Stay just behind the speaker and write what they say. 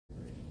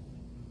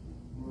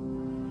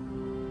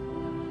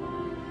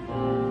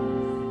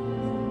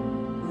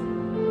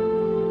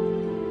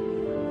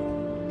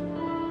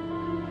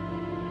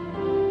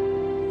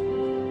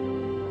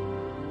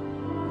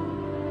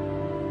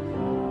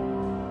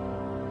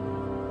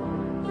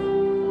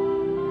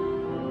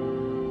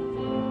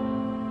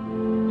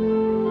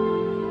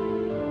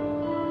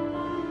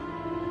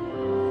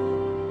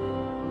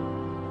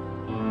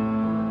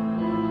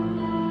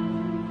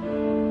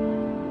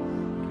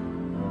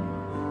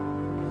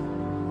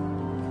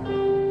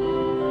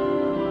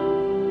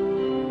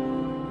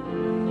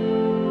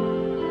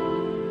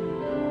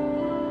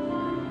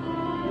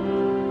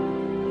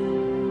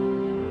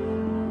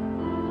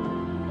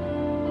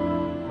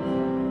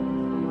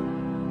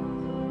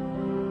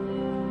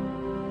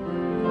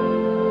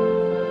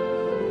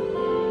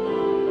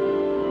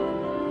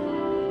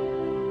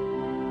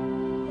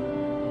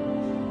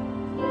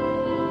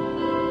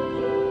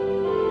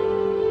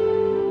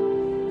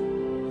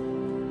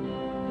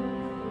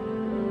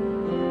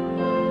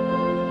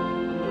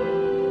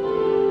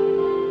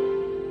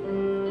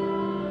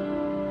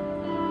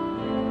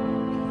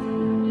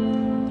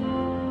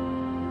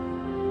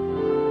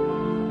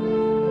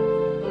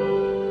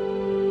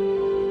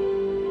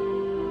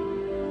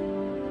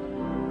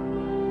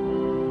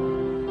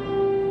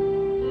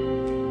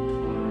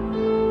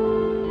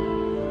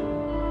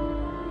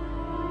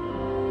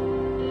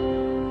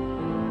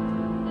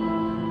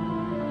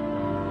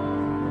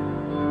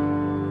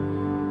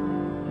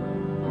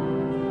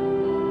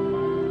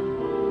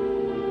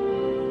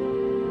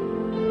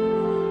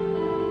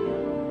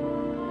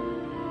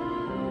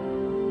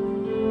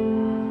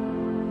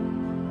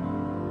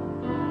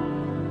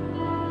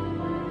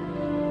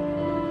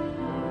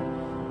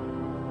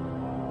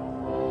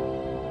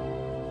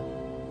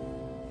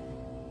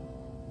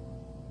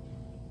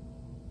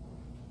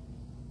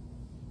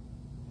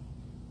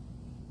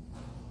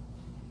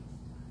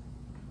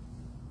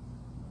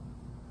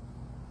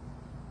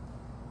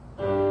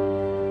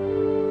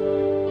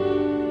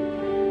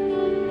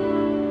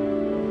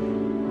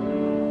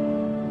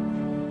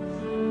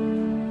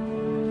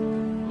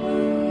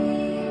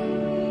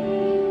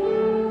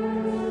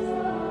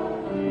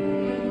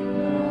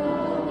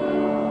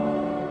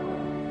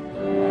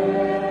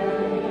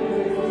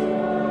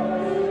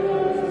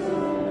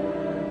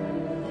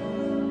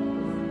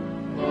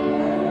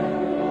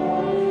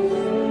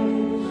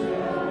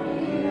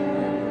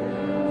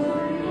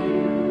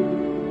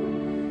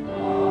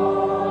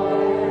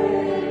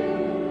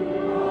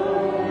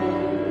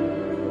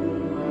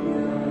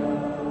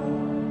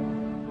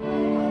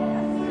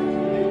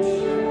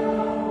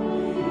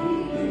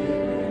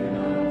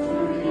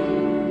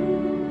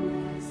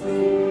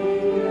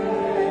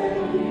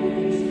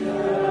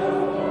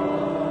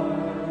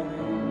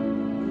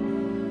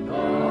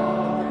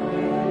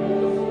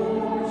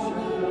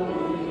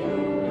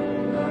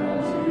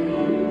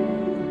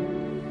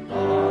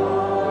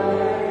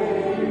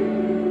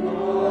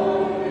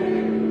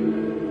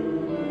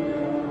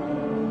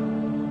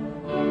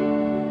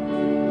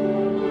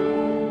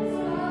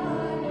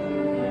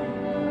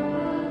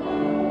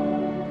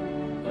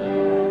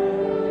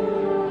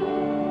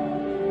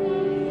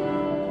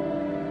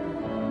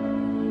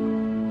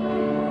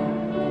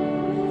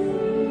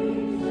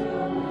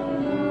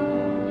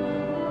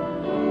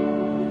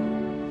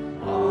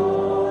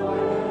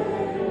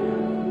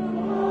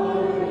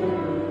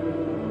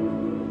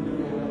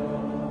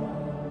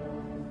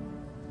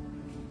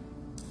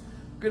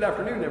Good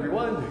afternoon,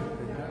 everyone.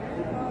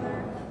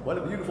 What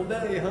a beautiful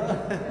day, huh?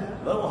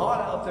 A little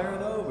hot out there,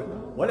 though, but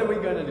what are we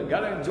going to do? Got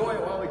to enjoy it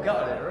while we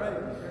got it, right?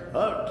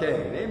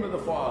 Okay, name of the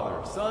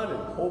Father, Son,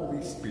 and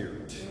Holy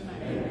Spirit.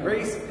 Amen.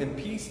 Grace and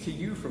peace to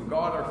you from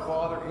God our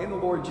Father and the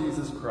Lord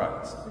Jesus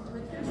Christ.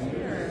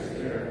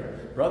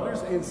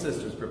 Brothers and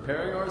sisters,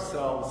 preparing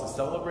ourselves to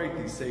celebrate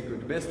these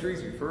sacred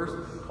mysteries, we first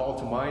call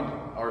to mind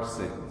our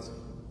sins.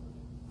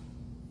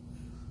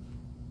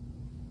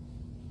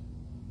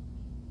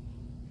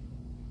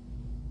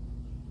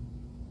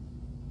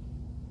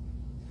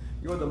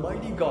 You are the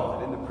mighty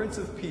God and the Prince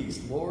of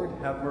Peace. Lord,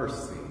 have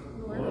mercy.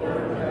 Lord,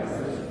 have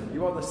mercy.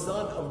 You are the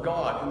Son of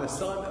God and the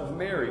Son of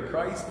Mary.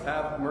 Christ,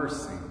 have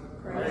mercy.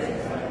 Christ,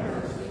 have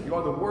mercy. You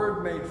are the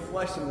Word made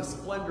flesh in the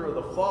splendor of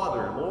the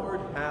Father.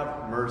 Lord,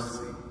 have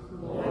mercy.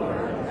 Lord,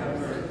 have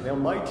mercy. May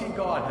Almighty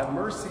God have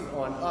mercy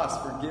on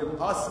us, forgive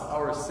us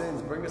our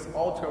sins, bring us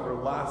all to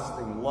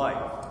everlasting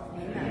life.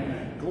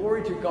 Amen.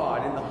 Glory to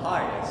God in the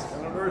highest,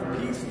 and on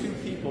earth peace to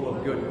people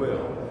of good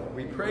will.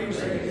 We praise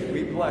you,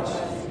 we bless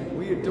you,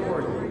 we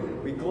adore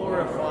you, we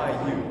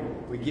glorify you,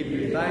 we give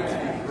you thanks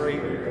for great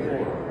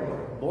glory.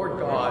 Lord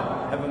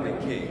God, heavenly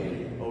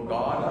King, O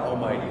God,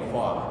 almighty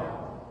Father,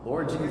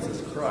 Lord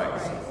Jesus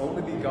Christ,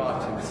 only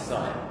begotten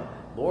Son,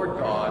 Lord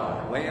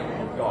God,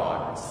 Lamb of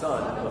God,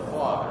 Son of the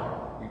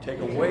Father, you take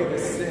away the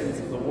sins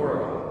of the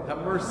world,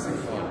 have mercy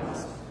on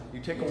us. You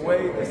take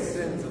away the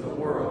sins of the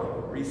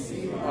world,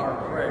 receive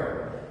our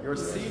prayer. You're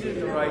seated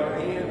at the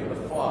right hand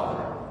of the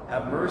Father,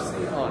 have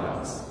mercy on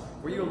us.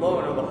 For you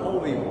alone are the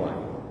Holy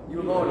One,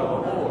 you alone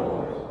are the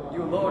Lord,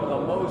 you alone are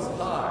the Most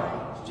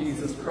High,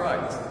 Jesus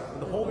Christ,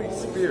 and the Holy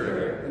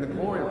Spirit, in the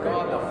glory of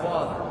God the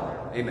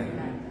Father.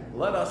 Amen.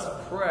 Let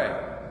us pray.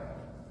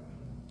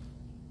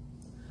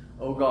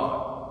 O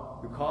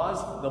God, who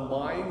caused the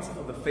minds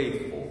of the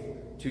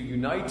faithful to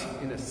unite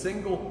in a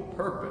single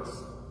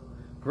purpose,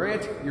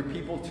 grant your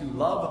people to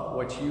love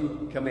what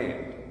you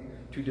command,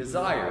 to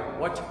desire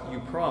what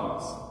you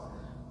promise,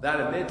 that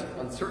amid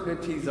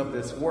uncertainties of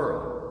this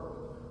world,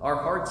 our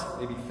hearts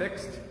may be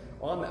fixed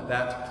on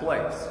that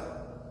place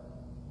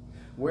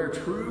where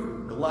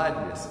true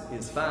gladness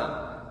is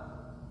found.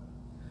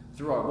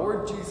 Through our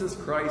Lord Jesus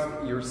Christ,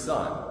 your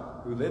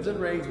Son, who lives and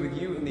reigns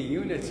with you in the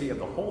unity of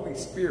the Holy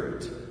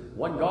Spirit,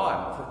 one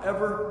God,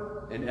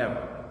 forever and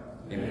ever.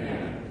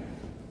 Amen.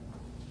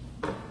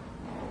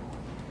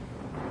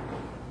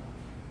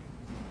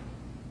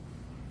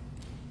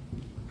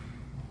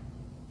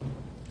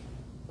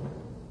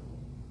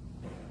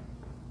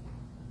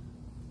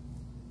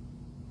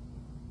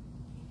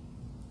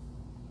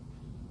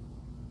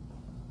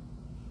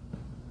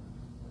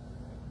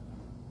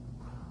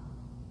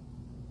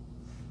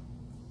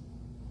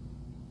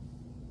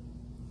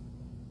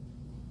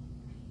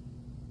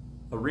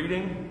 A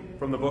reading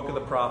from the book of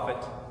the prophet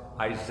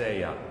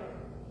Isaiah.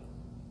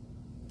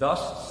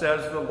 Thus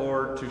says the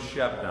Lord to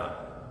Shebna,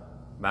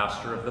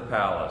 master of the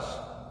palace,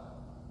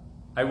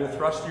 I will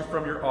thrust you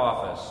from your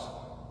office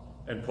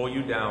and pull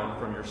you down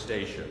from your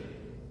station.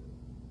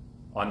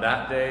 On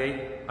that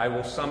day I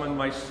will summon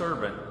my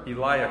servant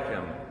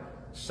Eliakim,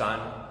 son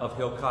of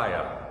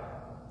Hilkiah.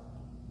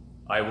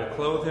 I will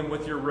clothe him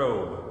with your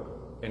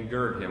robe and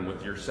gird him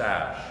with your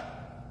sash,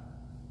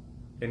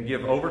 and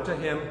give over to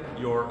him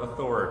your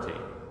authority.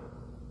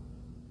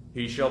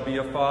 He shall be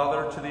a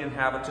father to the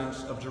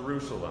inhabitants of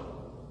Jerusalem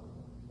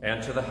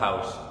and to the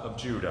house of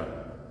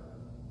Judah.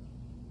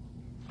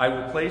 I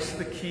will place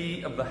the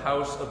key of the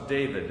house of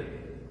David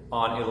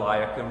on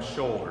Eliakim's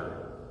shoulder.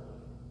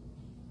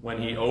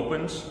 When he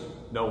opens,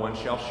 no one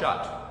shall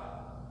shut.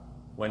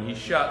 When he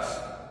shuts,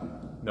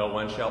 no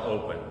one shall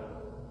open.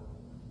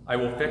 I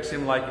will fix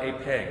him like a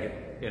peg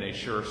in a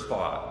sure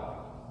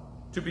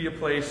spot, to be a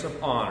place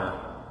of honor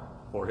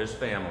for his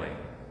family.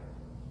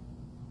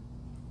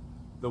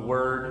 The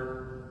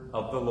word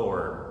of the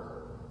Lord.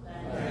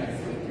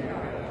 Thanks be to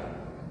God.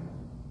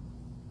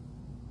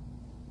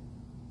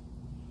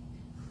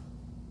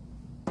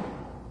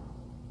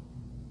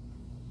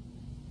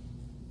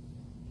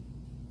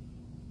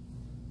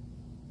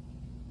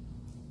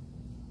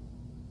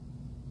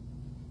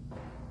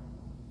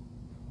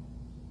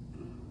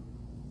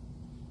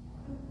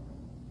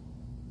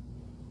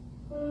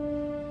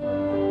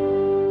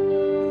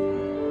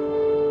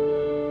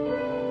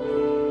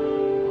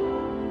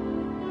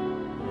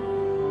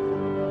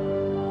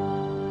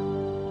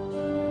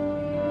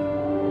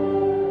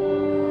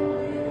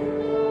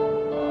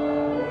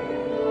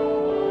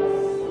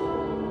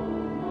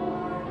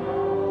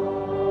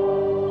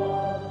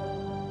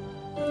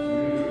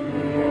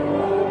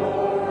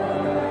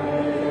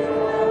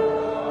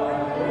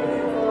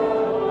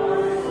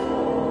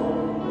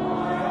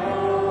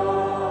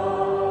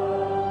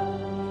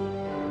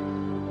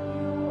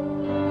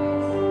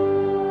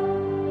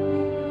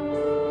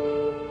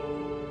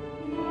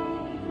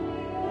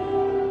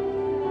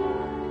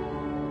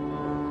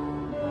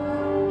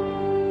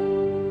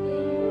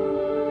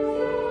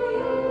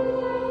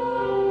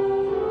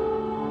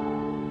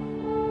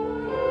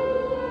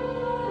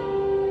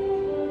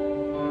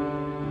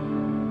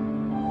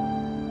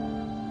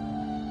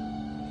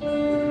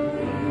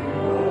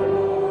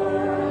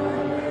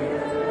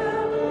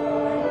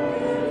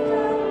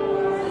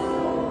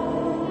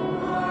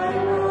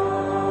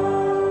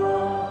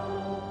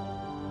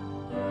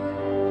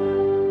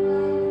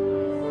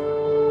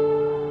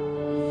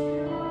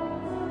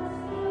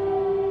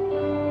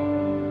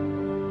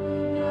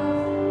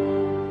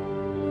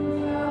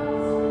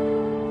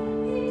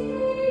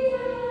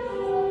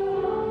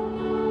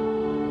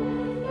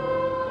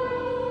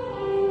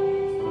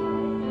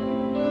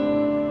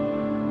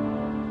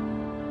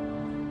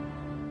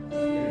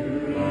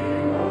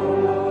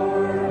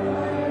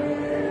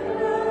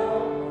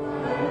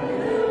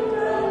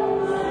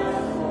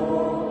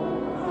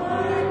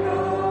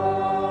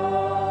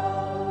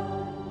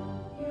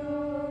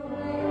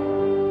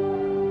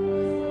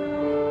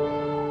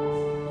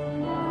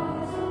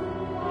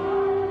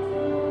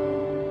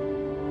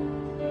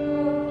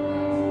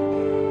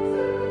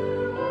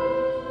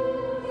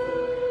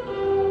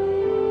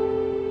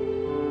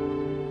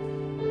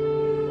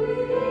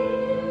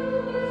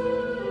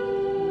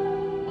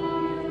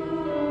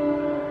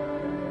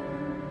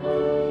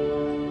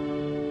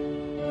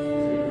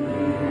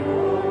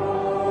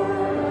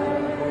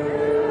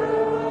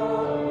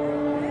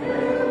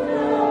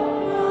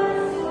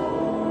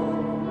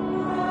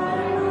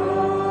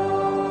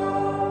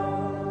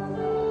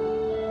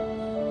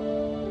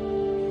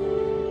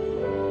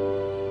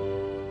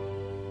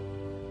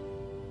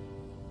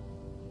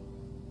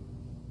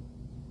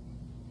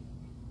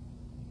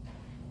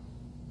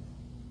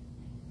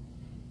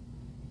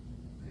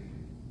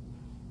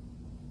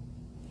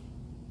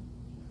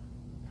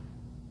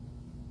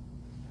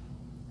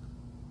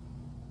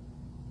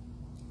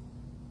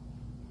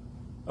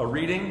 A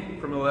reading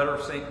from the letter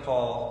of St.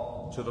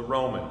 Paul to the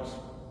Romans.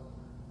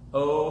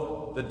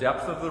 Oh, the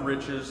depth of the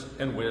riches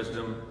and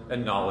wisdom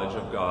and knowledge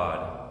of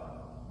God!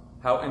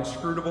 How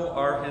inscrutable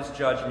are his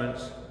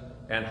judgments,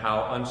 and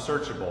how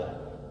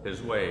unsearchable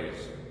his ways.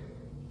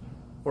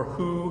 For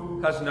who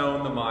has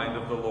known the mind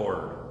of the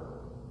Lord?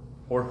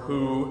 Or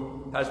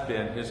who has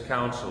been his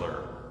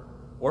counselor?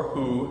 Or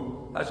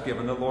who has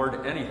given the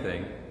Lord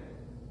anything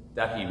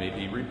that he may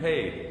be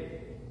repaid?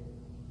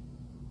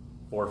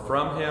 For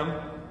from him,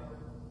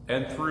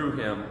 and through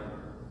him,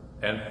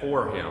 and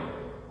for him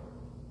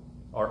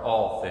are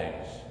all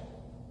things.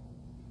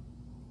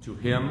 To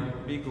him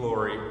be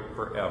glory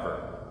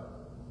forever.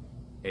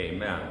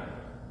 Amen.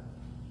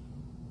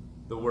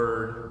 The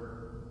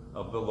word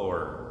of the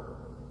Lord.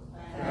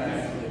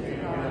 Thanks be to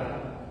God.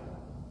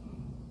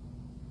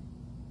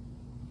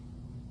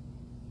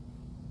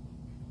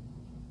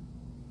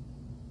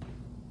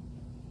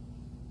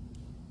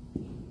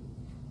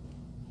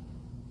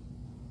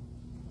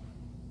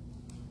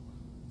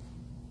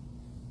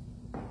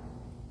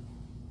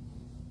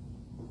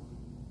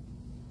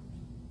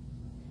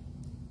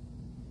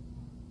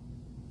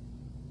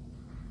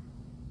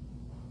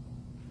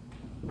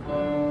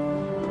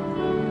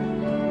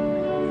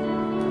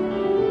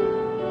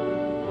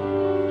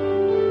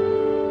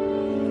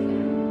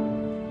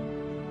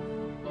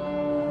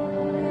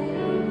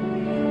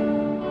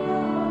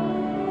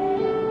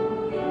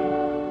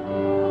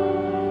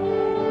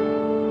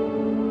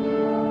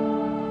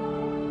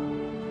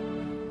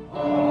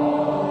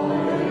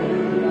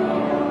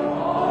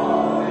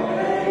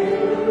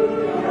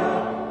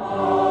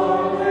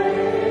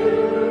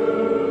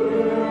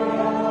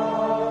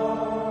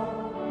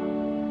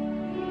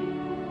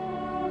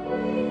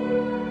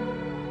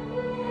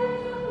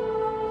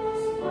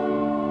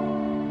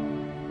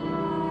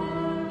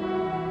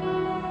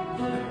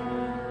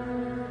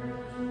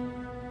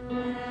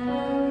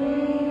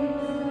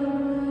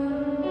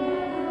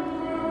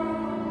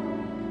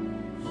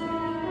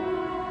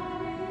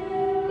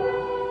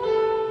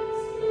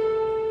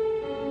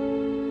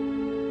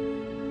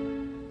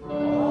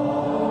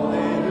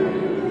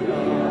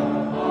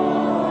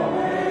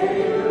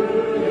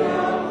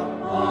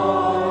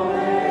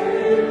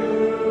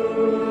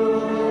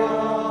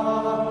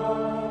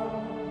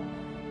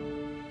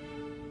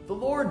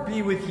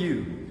 Be with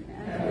you.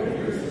 And with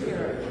your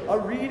spirit. A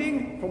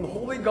reading from the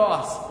Holy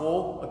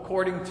Gospel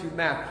according to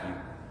Matthew.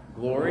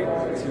 Glory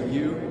to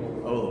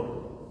you, O Lord.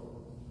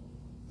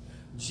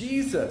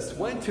 Jesus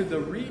went to the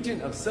region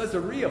of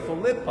Caesarea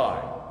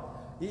Philippi.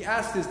 He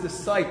asked his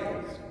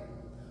disciples,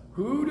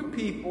 "Who do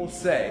people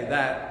say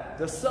that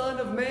the Son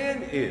of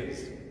Man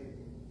is?"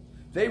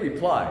 They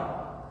replied,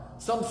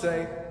 "Some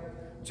say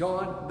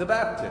John the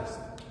Baptist,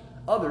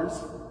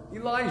 others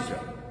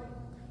Elijah,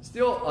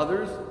 still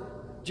others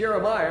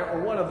Jeremiah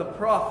or one of the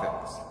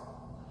prophets."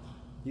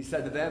 He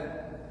said to them,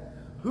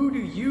 "Who do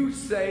you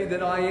say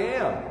that I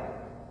am?"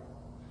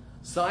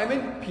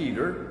 Simon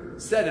Peter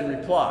said in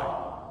reply,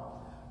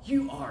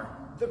 "You are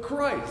the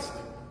Christ,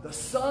 the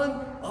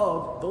Son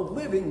of the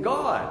living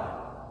God."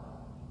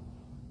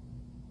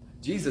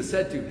 Jesus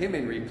said to him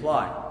in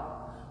reply,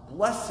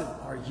 "Blessed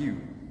are you,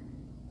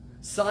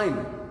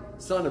 Simon,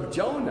 son of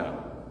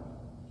Jonah.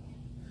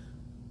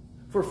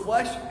 For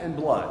flesh and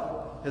blood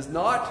has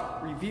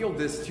not revealed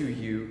this to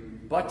you,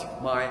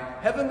 but my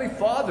heavenly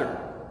Father.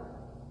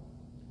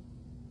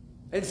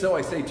 And so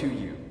I say to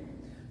you,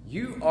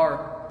 you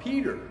are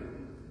Peter,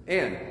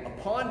 and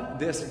upon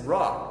this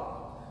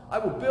rock I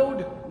will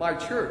build my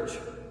church,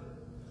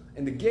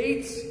 and the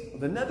gates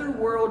of the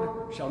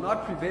netherworld shall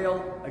not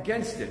prevail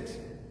against it.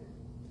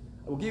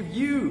 I will give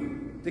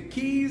you the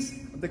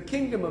keys of the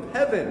kingdom of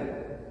heaven.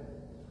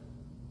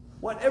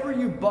 Whatever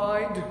you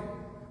bind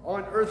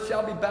on earth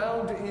shall be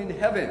bound in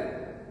heaven.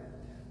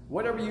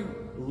 Whatever you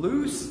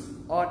loose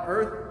on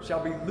earth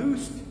shall be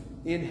loosed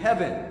in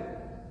heaven."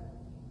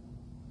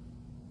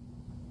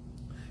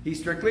 He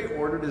strictly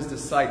ordered his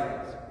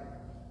disciples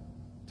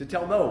to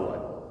tell no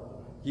one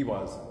he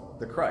was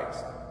the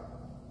Christ.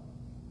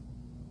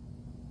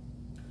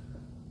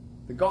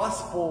 The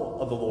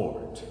Gospel of the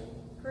Lord.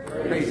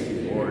 Praise to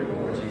you,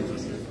 Lord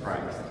Jesus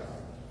Christ.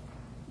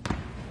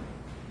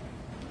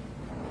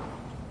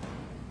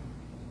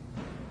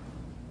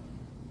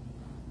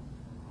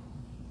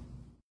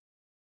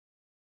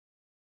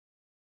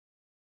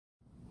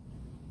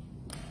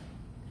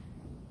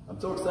 I'm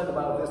so excited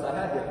about this. I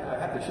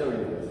had to show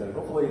you this, and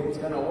hopefully it's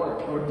going to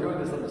work. We're doing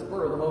this on the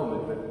spur of the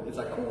moment, but it's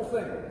a cool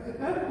thing.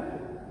 Hang on.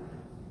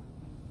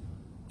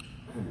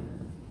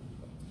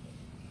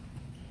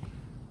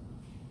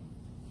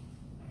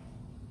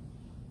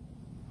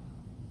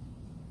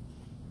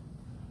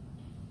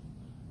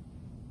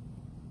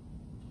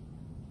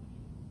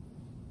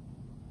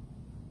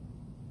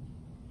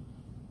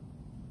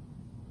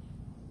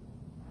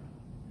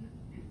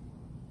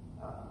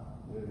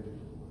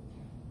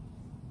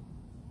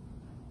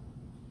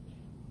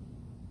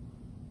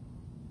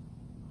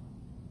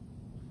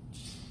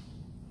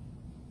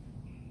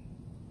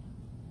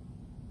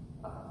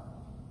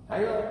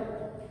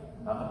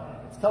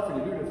 It's tougher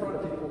to do it in front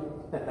of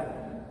people.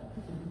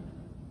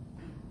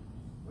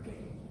 Okay,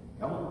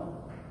 come on.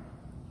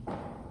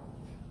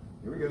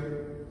 Here we go.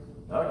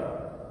 Okay,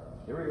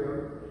 here we go.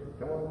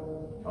 Come on.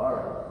 All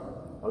right.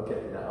 Okay,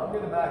 now I'm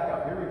going to back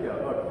up. Here we go.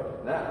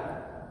 Okay, now,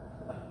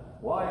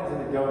 why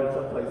isn't it going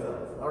someplace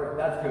else? All right,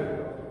 that's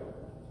good.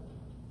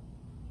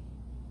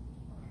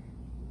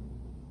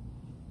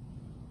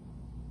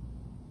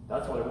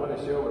 That's what I want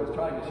to show. I was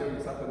trying to show you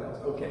something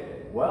else. Okay,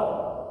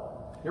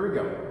 well, here we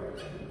go.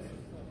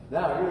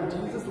 Now,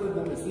 Jesus lived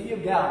in the Sea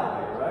of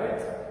Galilee,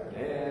 right?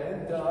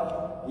 And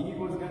he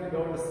was going to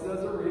go to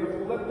Caesarea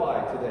Philippi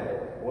today.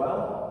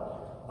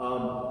 Well,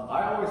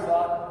 I always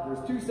thought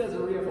there's two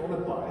Caesarea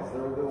Philippi.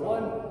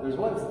 There's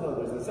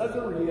a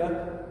Caesarea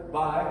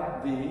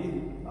by the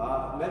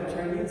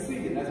Mediterranean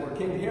Sea, and that's where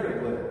King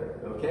Herod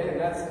lived. Okay, and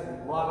that's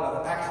a lot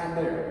of action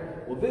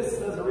there. Well, this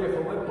Caesarea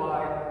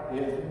Philippi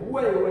is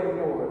way, way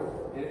north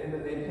in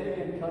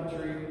pagan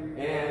country,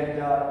 and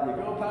you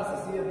go past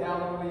the Sea of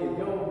Galilee, you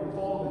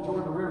follow the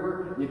Jordan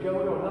River, you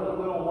go to another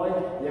little lake,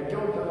 you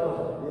go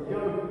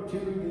to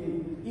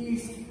the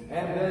east,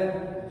 and then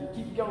you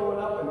keep going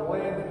up in the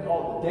land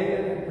called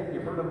Dan.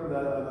 You've heard of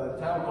the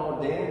town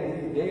called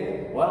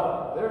Dan?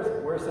 Well, there's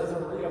where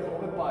Caesarea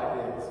Philippi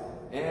is.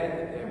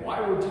 And why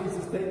would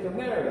Jesus take them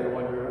there, they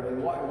wonder?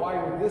 And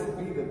why would this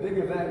be the big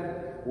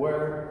event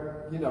where,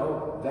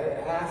 they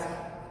ask,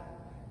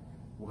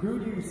 who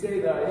do you say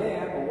that I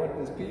am? And what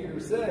does Peter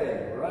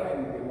say, right?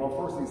 And, well,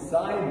 first he's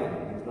Simon.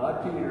 He's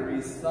not Peter,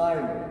 he's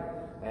Simon.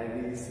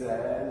 And he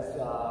says,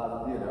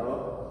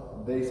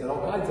 they said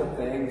all kinds of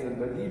things,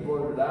 but he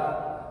blurted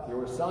out,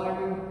 you're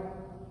Simon,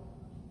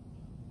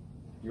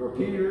 you're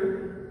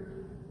Peter,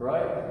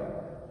 right?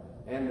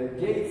 And the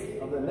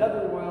gates of the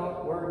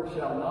netherworld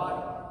shall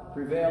not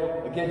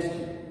prevail against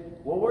you.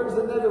 Well, where's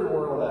the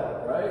netherworld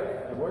at,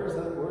 right? And where's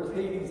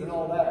Hades and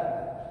all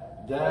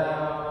that?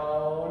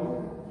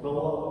 Down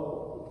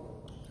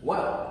below.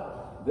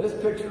 Well, this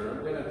picture,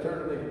 I'm going to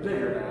turn it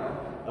bigger now.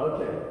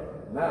 Okay,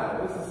 now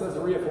this is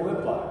Caesarea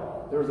Philippi.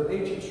 There was an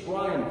ancient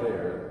shrine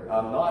there,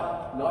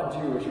 not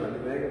Jewish or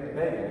anything,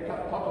 pagan.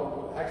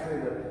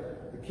 Actually,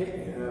 the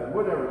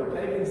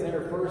pagans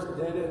there first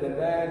did it, and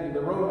then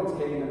the Romans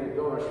came and they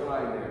built a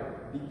shrine there.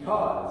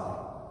 Because,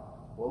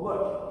 well,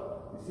 look,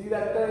 you see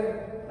that thing?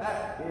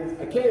 That is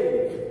a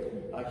cave,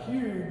 a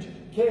huge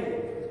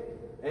cave.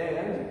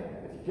 And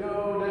if you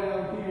go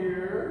down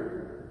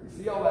here, you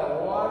see all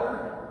that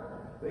water?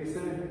 They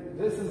said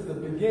this is the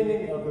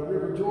beginning of the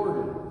River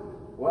Jordan.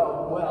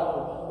 Well,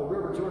 the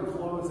River Jordan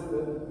flows,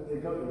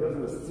 it goes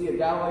in the Sea of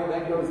Galilee,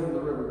 then goes into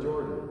the River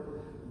Jordan.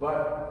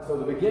 But, so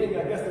the beginning,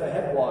 I guess, of the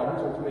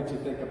headwaters, which makes you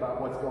think about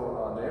what's going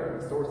on there,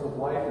 the source of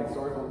life and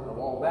source of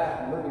all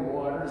that, and living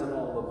waters and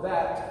all of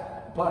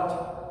that.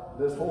 But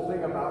this whole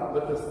thing about,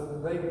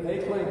 they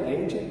claim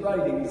ancient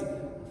writings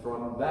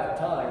from that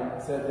time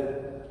said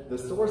that the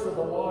source of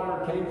the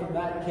water came from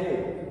that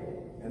cave,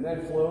 and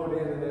then flowed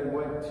in and then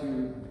went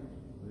to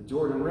the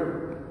Jordan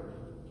River.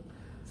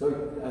 So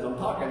as I'm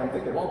talking, I'm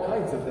thinking of all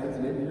kinds of things,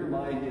 and maybe your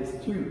mind is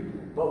too.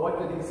 But what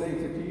did he say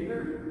to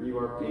Peter? You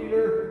are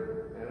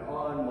Peter, and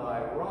on my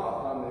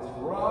rock, on this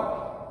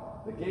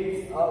rock, the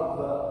gates of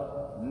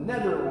the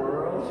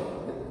netherworld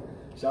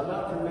shall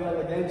not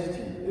prevail against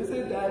you.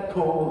 Isn't that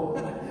cool?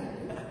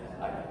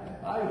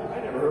 I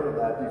never heard of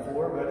that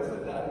before, but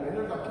isn't that, I mean,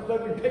 there's a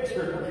lovely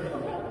picture of it.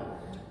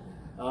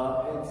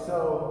 And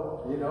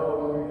so,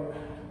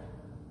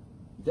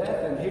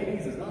 death and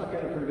Hades is not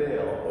going to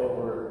prevail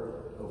over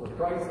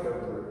Christ,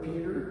 over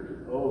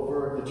Peter,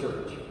 over the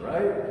church,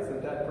 right?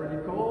 Isn't that pretty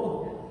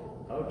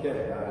cool?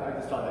 Okay, I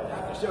just thought I'd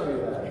have to show you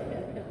that.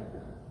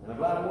 And I'm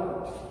glad it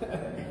worked.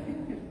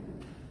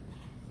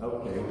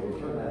 Okay, we'll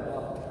turn that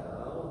off now.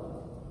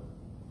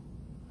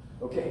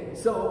 Okay,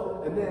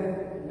 so, and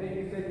then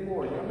maybe think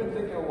more. I've been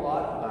thinking a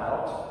lot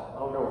about,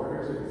 I'll go over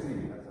here so you can see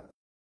me.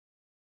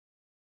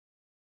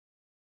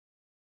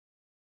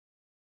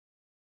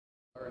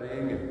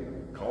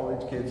 And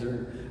college kids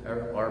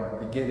are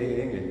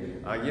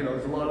beginning, and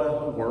there's a lot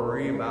of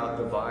worry about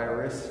the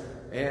virus,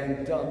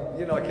 and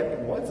I kept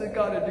thinking, what's it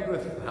got to do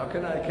with, how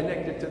can I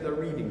connect it to the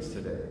readings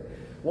today?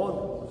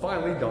 Well,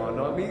 finally dawned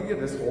on me,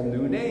 this whole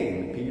new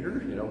name,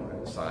 Peter,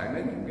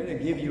 Simon, I'm going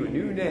to give you a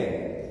new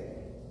name.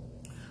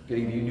 I'm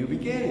going to give you a new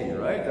beginning,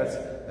 right?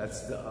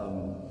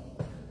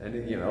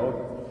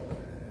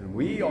 And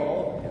we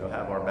all,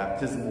 have our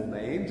baptismal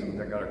names, we've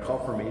got our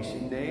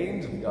confirmation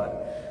names, we've got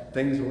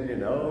things where,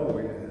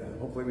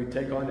 hopefully we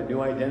take on a new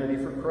identity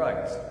for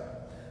Christ.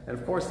 And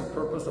of course, the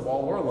purpose of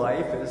all our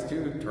life is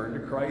to turn to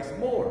Christ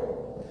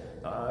more.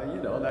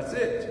 That's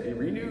it, to be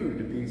renewed,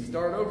 to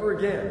start over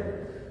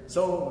again.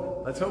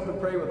 So let's hope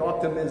and pray with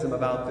optimism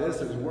about this.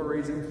 There's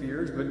worries and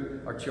fears,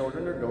 but our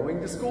children are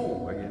going to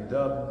school. And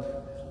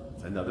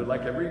it's another,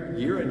 like every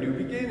year, a new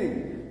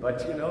beginning. But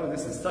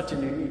this is such a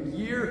unique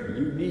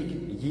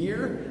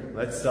year.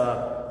 Let's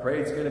pray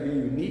it's going to be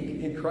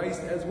unique in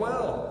Christ as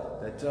well.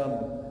 That,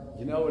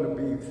 it'll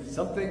be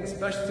something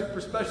special,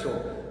 super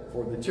special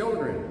for the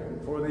children,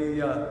 for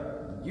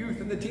the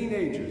youth and the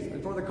teenagers,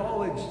 and for the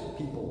college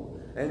people,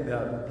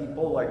 and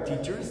people like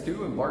teachers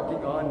too,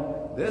 embarking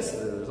on this.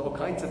 There's all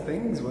kinds of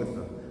things with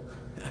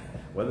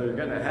whether you're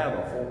going to have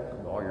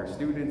all your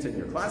students in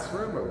your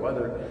classroom, or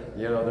whether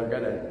they're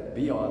going to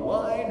be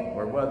online,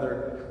 or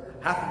whether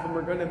half of them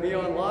are going to be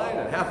online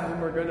and half of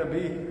them are going to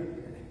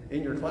be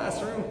in your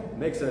classroom. It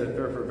makes it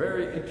for a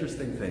very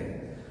interesting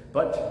thing.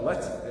 But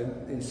let's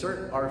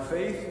insert our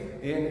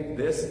faith in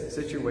this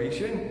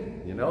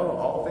situation.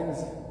 All things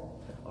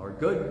are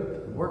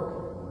good,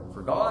 work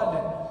for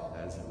God,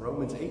 as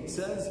Romans 8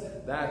 says,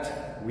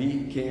 that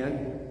we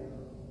can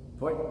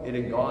put it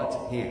in God's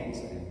hands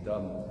and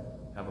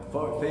have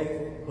a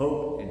faith,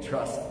 hope, and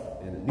trust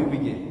in a new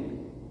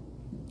beginning.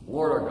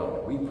 Lord our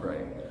God, we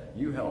pray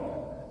you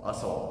help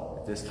us all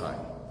at this time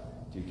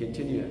to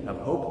continue to have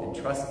hope and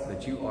trust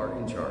that you are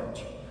in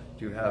charge,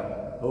 to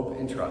have hope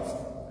and trust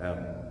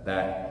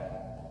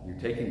that you're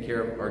taking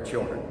care of our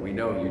children. We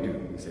know you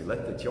do. You say,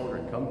 let the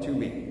children come to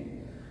me.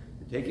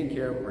 You're taking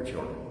care of our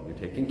children. You're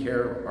taking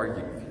care of our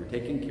youth. You're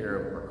taking care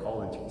of our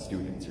college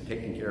students. You're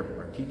taking care of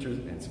our teachers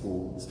and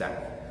school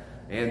staff.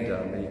 And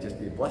may it just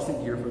be a blessed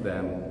year for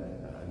them.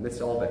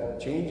 Amidst all the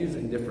changes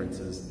and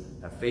differences,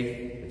 have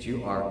faith that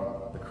you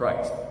are the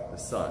Christ, the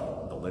Son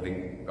of the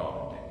living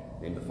God.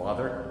 In the name of the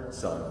Father,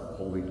 Son,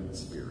 Holy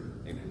Spirit.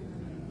 Amen.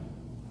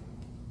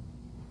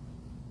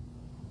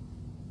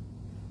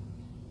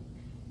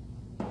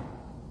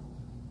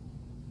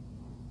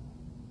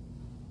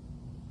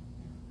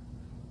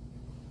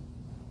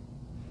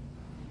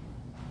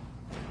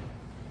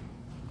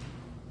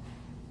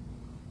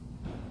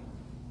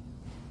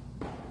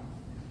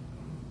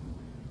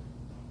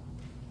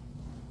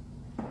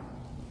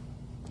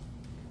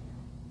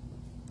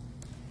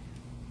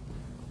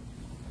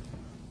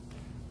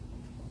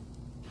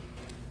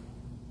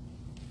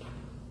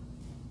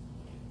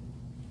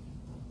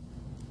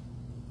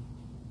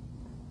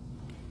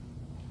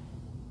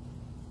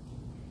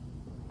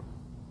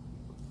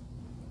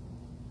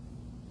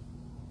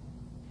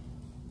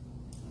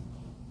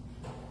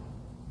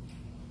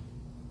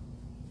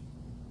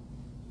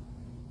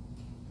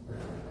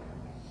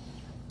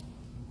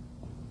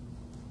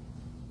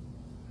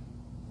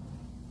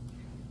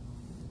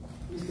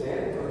 We stand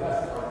and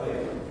profess our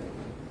faith.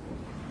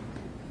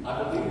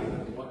 I believe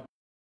in one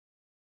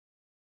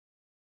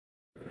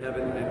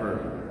heaven and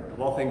earth,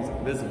 of all things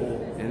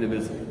visible and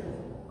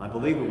invisible. I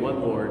believe in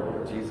one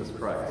Lord, Jesus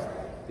Christ,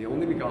 the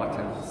only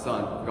begotten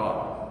Son of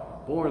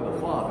God, born of the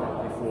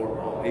Father before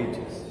all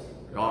ages,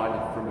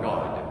 God from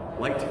God,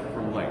 light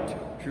from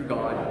light, true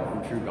God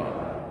from true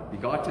God,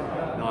 begotten,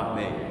 not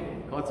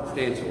made,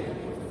 consubstantial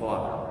with the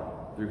Father.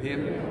 Through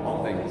him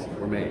all things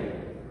were made.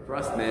 For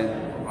us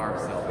men, our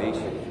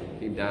salvation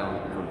came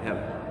down from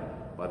heaven.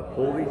 By the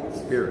Holy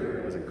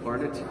Spirit was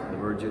incarnate in the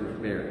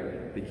Virgin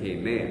Mary,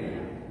 became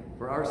man.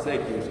 For our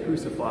sake he was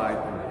crucified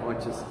under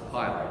Pontius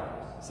Pilate,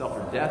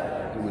 suffered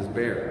death and was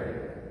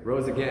buried,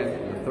 rose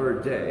again on the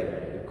third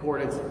day in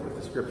accordance with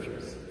the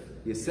Scriptures.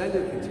 He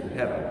ascended into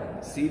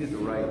heaven, seated at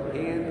the right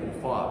hand of the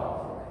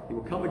Father. He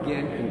will come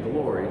again in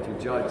glory to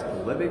judge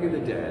the living and the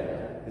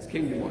dead. His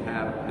kingdom will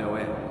have no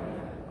end.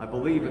 I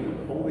believe in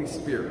the Holy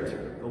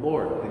Spirit, the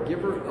Lord, the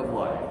giver of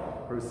life,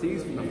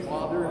 proceeds from the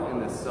Father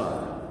and the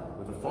Son.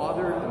 With the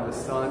Father and the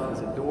Son is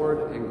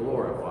adored and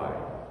glorified,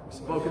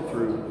 spoken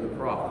through the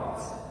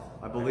prophets.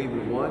 I believe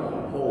in one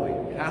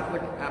holy,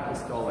 Catholic,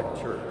 apostolic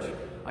church.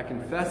 I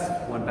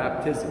confess one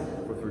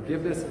baptism for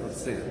forgiveness of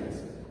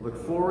sins.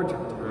 Look forward to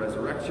the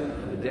resurrection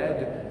of the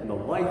dead and the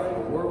life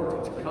of the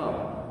world to come.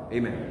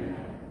 Amen.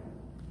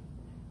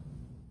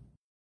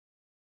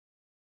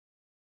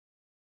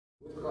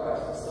 With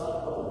Christ, the Son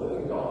of the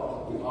living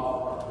God, we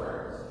offer our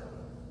prayers.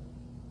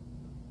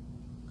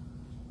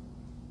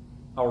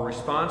 Our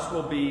response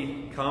will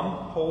be, "Come,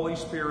 Holy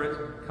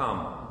Spirit,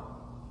 come."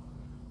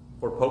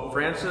 For Pope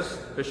Francis,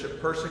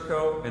 Bishop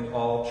Persico, and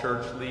all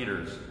church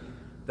leaders,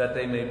 that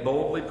they may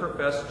boldly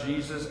profess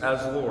Jesus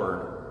as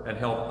Lord and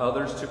help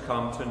others to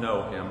come to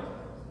know him,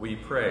 we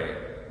pray.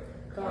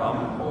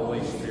 Come,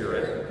 Holy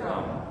Spirit,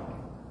 come.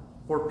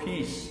 For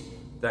peace,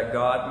 that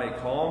God may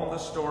calm the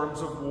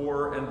storms of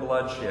war and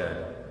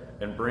bloodshed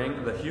and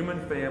bring the human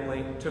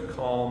family to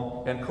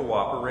calm and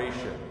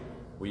cooperation,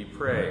 we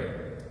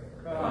pray.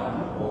 Come,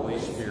 Holy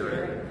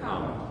Spirit,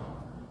 come.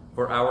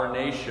 For our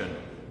nation,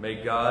 may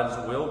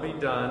God's will be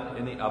done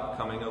in the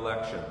upcoming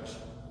elections,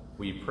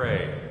 we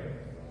pray.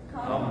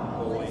 Come,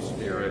 Holy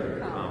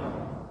Spirit, come.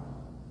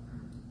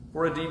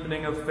 For a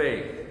deepening of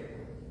faith,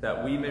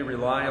 that we may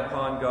rely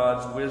upon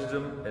God's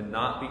wisdom and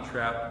not be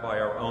trapped by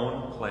our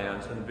own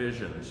plans and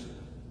visions,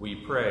 we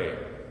pray.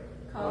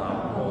 Come,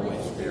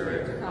 Holy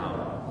Spirit,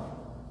 come.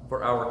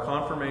 For our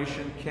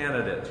confirmation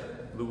candidate,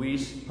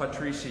 Luis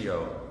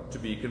Patricio, to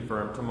be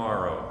confirmed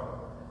tomorrow,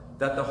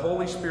 that the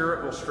Holy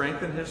Spirit will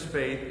strengthen his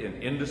faith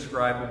in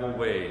indescribable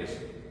ways,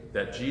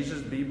 that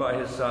Jesus be by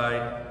his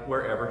side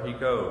wherever he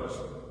goes,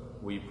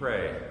 we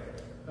pray.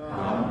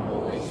 Come,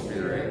 Holy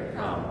Spirit,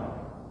 come.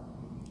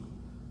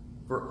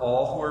 For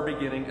all who are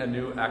beginning a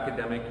new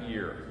academic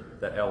year,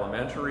 that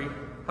elementary,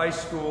 high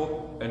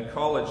school, and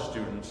college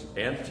students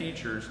and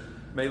teachers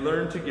may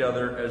learn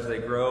together as they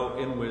grow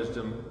in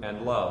wisdom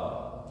and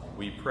love.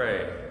 We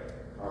pray.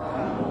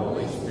 Come,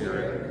 Holy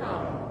Spirit,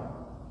 come.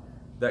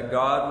 That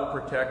God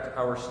will protect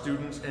our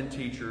students and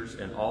teachers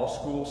and all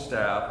school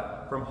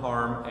staff from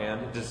harm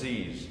and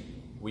disease.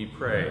 We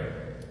pray.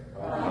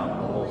 Come,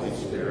 Holy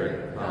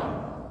Spirit,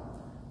 come.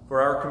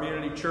 For our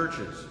community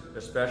churches,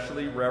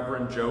 especially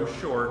Reverend Joe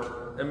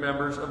Short and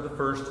members of the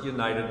First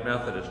United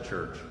Methodist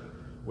Church.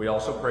 We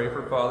also pray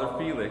for Father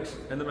Felix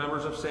and the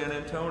members of San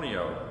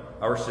Antonio,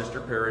 our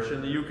sister parish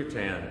in the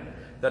Yucatan,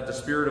 that the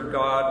Spirit of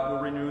God will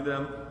renew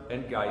them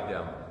and guide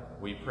them.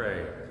 We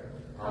pray.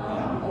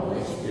 Come,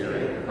 Holy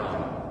Spirit,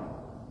 come.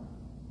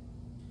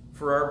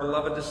 For our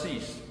beloved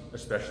deceased,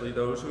 especially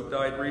those who have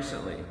died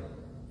recently,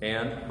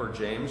 and for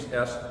James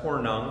S.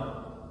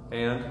 Hornung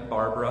and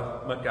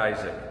Barbara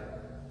McIsaac,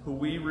 who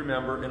we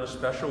remember in a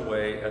special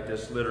way at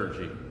this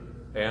liturgy,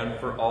 and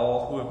for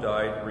all who have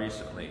died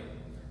recently.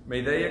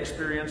 May they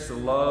experience the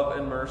love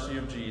and mercy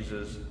of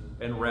Jesus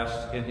and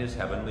rest in his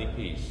heavenly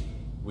peace.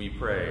 We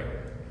pray.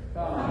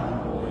 Come,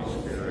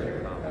 Holy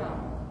Spirit,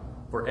 come.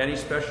 For any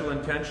special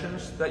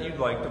intentions that you'd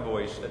like to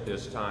voice at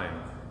this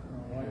time.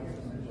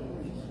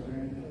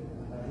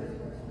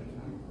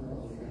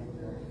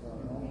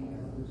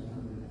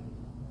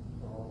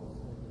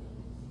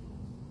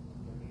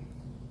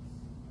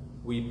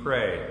 We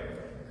pray.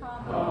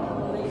 Come,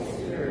 Holy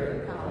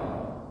Spirit,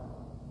 come.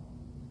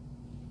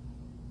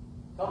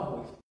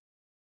 Come,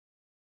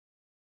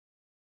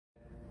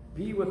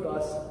 be with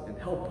us and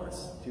help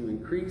us to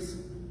increase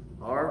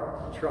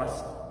our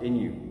trust in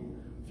you.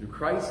 Through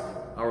Christ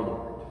our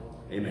Lord.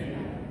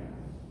 Amen.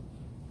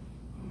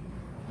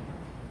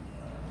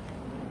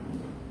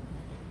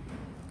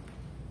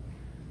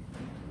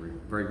 We're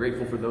very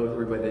grateful for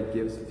everybody that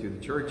gives to the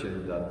church,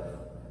 and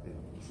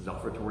this is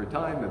offertory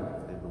time,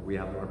 and we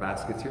have our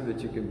baskets here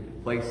that you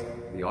can place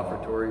the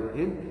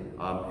offertory in.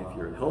 If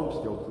you're at home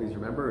still, please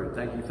remember, and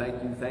thank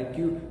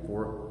you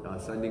for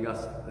sending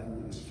us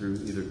through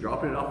either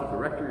dropping it off at the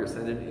rectory or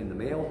sending it in the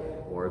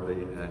mail or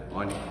the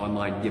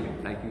online giving.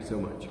 Thank you so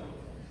much.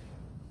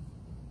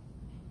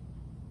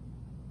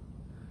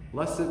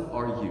 Blessed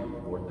are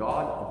you, Lord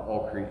God of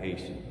all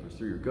creation, for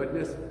through your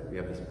goodness we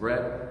have this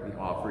bread we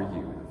offer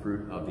you, the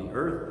fruit of the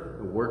earth,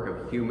 the work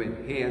of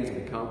human hands,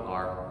 become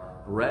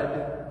our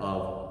bread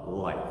of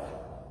life.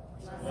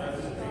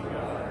 Blessed be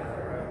God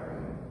forever.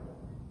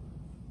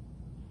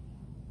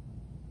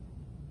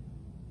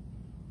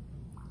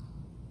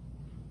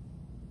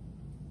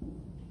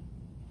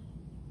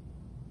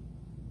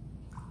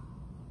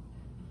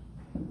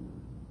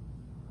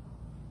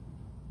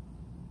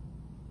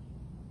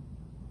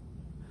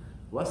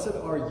 Blessed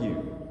are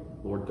you,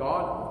 Lord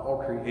God of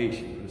all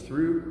creation, for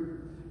through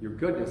your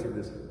goodness of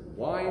this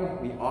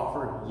wine we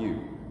offer you,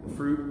 the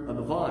fruit of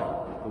the vine,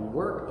 the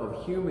work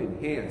of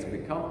human hands,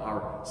 become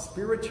our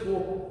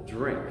spiritual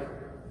drink.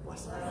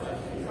 Blessed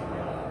be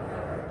God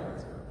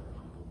forever.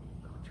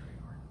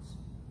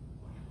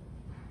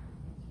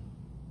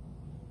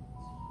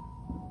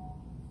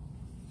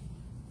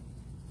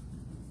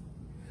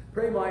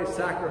 Pray my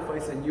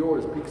sacrifice and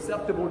yours be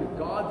acceptable to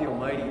God the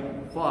Almighty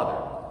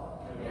Father.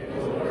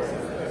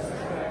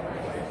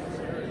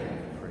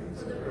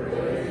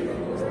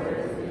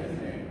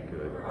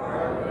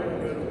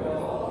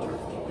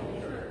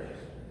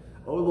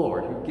 O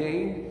Lord, who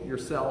gained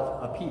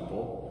yourself a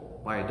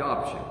people by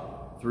adoption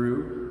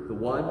through the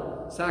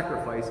one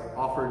sacrifice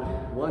offered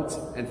once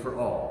and for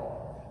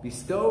all,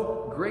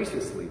 bestow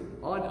graciously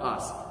on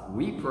us,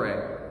 we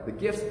pray, the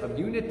gifts of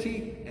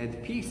unity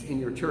and peace in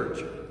your church,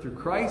 through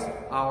Christ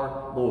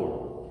our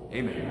Lord.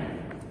 Amen.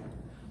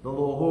 The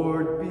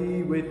Lord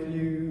be with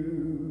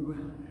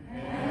you.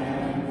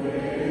 And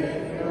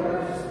with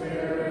your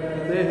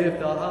spirit.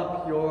 Lift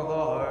up your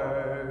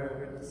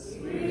hearts.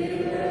 We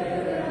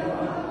lift them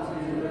up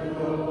to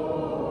the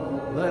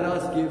Lord. Let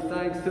us give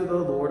thanks to the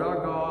Lord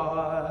our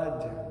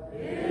God.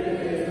 It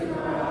is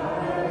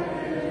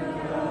right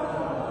and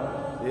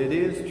just. It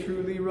is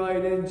truly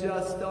right and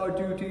just, our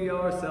duty,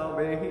 our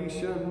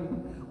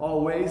salvation,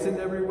 always and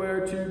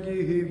everywhere to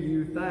give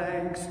you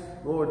thanks,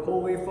 Lord,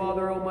 Holy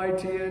Father,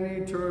 Almighty and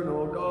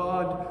eternal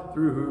God,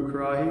 through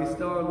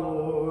Christ our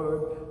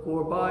Lord.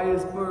 For by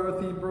his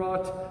birth he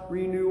brought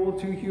renewal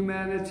to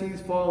humanity's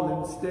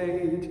fallen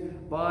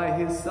state. By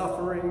his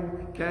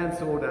suffering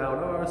canceled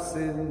out our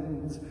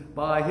sins.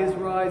 By his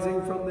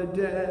rising from the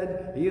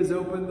dead he has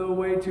opened the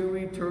way to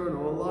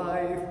eternal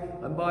life.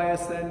 And by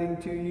ascending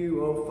to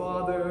you, O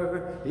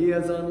Father, he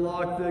has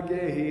unlocked the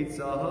gates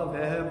of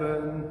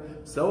heaven.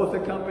 So with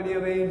the company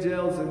of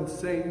angels and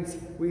saints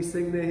we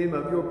sing the hymn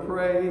of your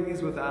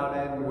praise, without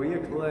end we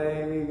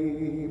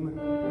acclaim.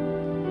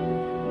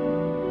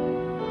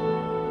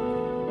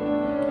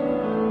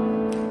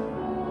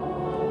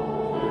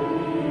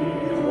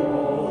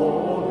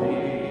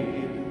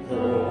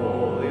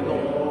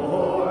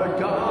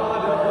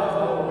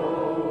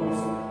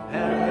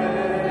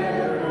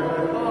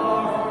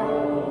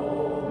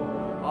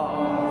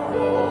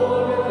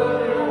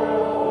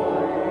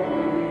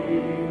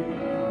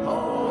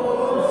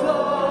 Oh,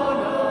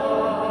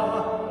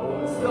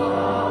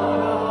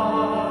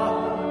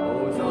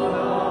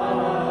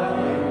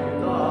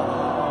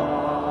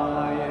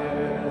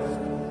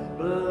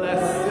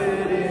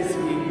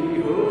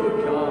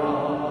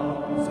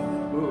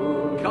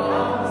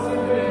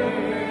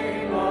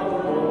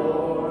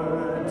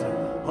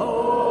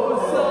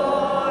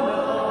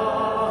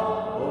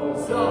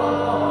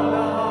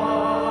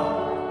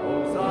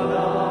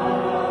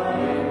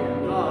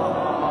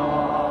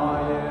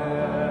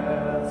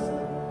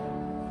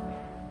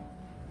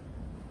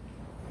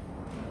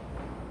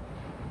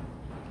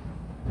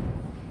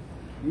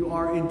 You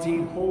are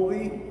indeed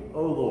holy,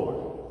 O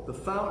Lord, the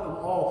fount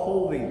of all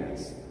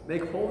holiness.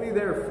 Make holy,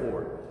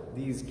 therefore,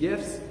 these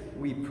gifts,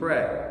 we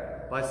pray,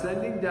 by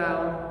sending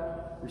down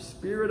your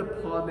Spirit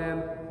upon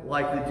them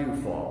like the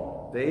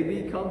dewfall. They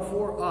become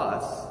for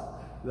us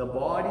the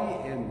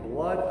body and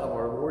blood of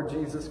our Lord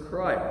Jesus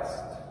Christ.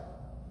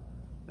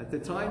 At the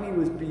time he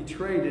was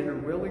betrayed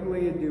and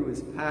willingly into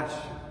his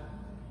passion,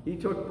 he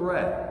took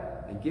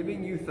bread, and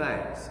giving you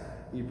thanks,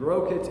 he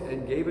broke it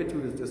and gave it to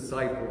his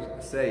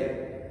disciples,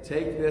 saying,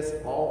 Take this,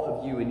 all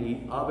of you, and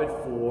eat of it,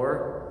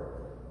 for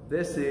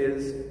this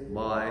is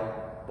my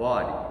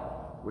body,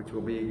 which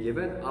will be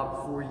given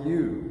up for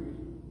you.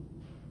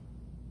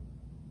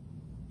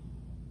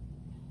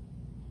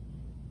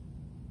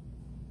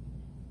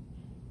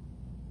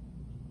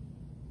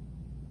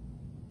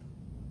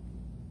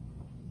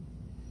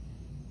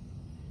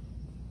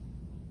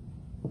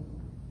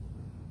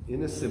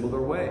 In a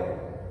similar way,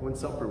 when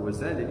supper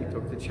was ended, he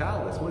took the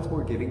chalice, once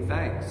more giving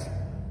thanks,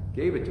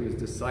 gave it to his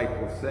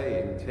disciples,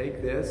 saying,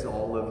 Take this,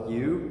 all of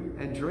you,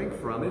 and drink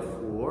from it,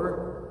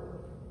 for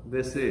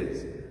this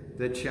is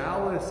the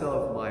chalice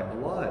of my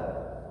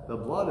blood, the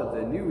blood of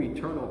the new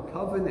eternal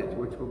covenant,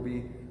 which will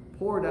be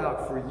poured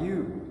out for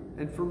you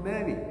and for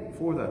many,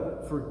 for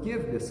the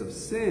forgiveness of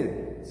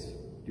sins.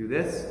 Do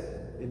this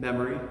in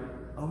memory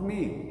of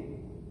me.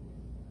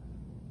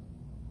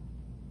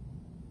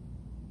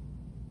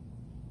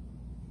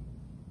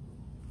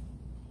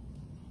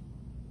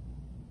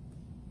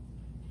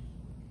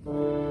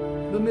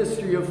 The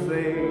mystery of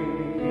faith.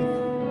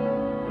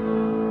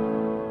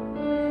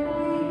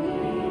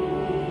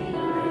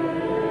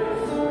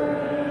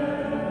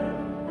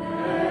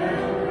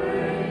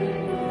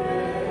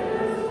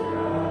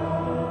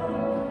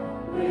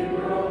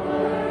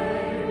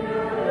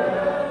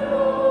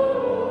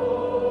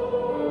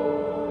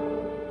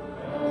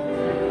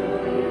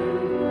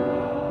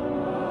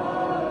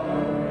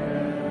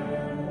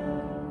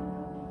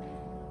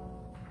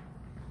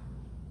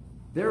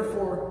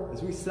 Therefore,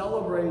 as we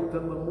celebrate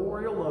the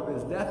memorial of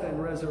his death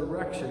and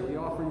resurrection, we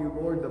offer you,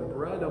 Lord, the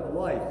bread of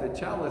life, the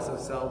chalice of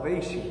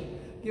salvation,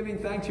 giving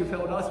thanks you've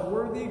held us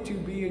worthy to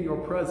be in your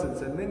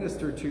presence and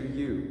minister to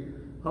you.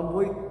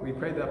 Humbly, we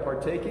pray that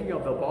partaking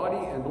of the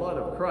body and blood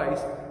of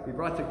Christ be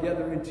brought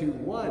together into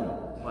one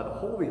by the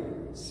Holy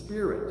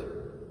Spirit.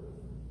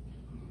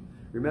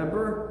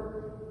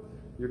 Remember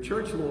your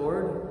church,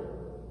 Lord,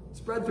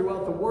 spread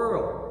throughout the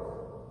world.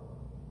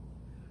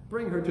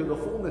 Bring her to the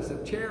fullness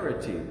of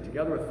charity,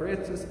 together with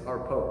Francis, our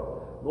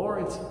Pope,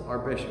 Lawrence, our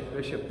Bishop,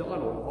 Bishop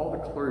Donald, all the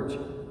clergy.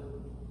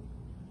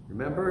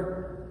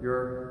 Remember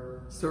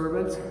your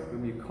servants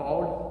whom you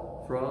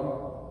called from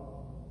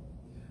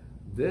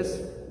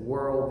this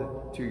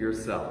world to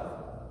yourself.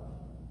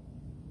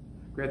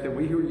 Grant that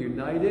we who are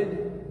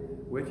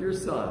united with your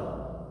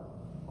Son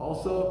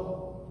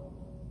also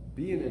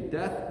be in a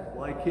death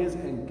like his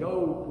and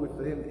go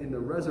with him in the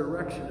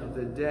resurrection of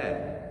the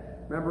dead.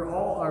 Remember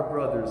all our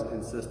brothers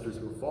and sisters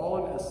who have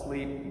fallen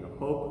asleep in the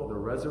hope of the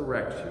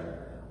resurrection,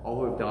 all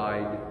who have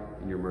died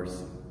in your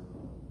mercy.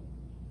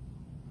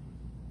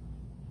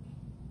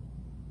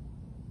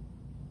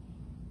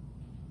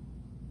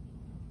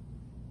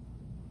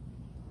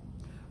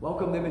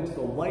 Welcome them into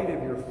the light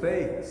of your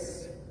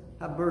face.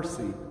 Have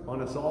mercy on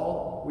us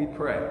all, we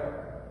pray.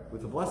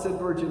 With the Blessed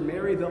Virgin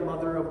Mary, the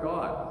Mother of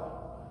God,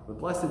 with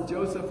Blessed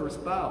Joseph, her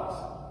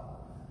spouse,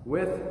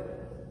 with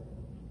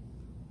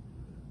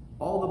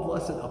all the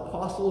blessed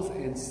apostles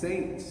and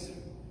saints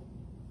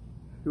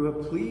who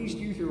have pleased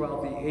you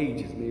throughout the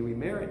ages, may we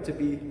merit to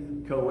be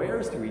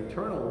co-heirs to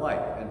eternal life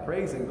and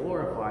praise and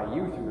glorify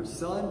you through your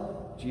Son,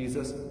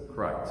 Jesus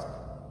Christ.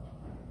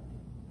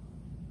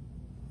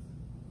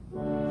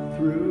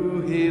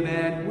 Through him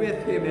and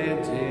with him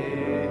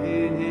and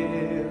in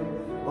him,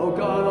 O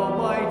God,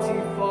 Almighty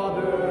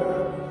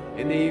Father,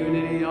 in the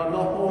unity of the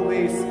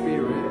Holy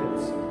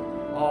Spirit,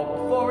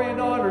 all glory and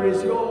honor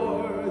is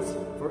yours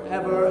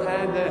forever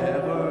and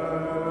ever.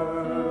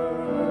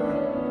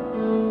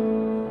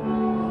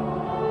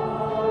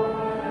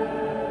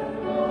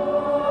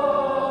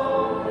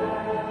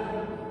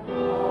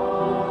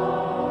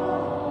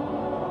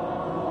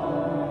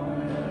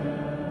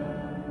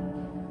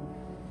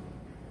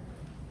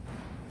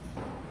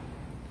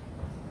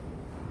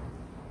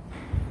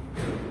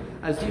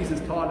 As Jesus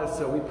taught us,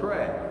 so we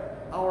pray.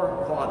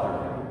 Our Father,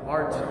 who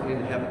art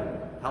in heaven,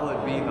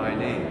 hallowed be thy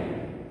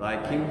name. Thy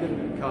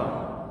kingdom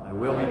come, thy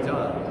will be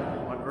done,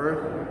 on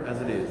earth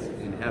as it is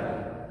in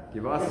heaven.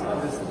 Give us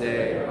this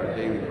day our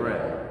daily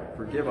bread.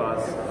 Forgive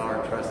us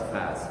our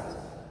trespasses,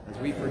 as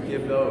we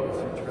forgive those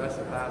who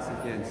trespass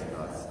against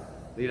us.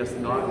 Lead us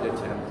not into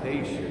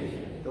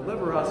temptation.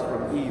 Deliver us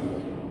from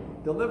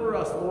evil. Deliver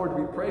us, Lord,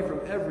 we pray,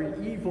 from every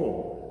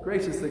evil.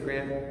 Graciously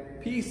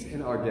grant peace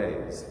in our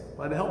days.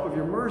 By the help of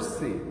your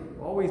mercy,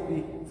 always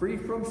be free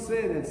from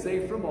sin and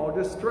safe from all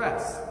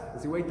distress,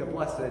 as we wait the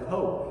blessed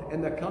hope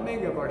and the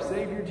coming of our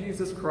Savior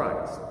Jesus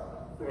Christ.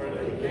 For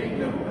the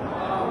kingdom,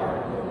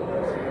 power, and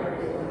glory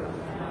are yours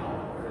now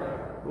and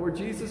forever. Lord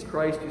Jesus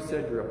Christ, you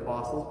said to your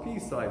apostles,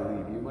 peace I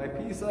leave you, my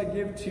peace I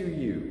give to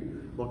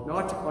you. Look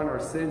not on our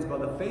sins, but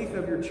the faith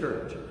of your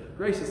church.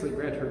 Graciously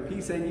grant her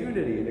peace and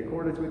unity in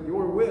accordance with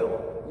your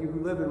will, you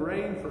who live and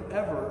reign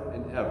forever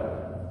and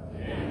ever.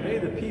 Amen. May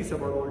the peace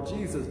of our Lord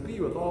Jesus be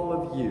with all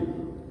of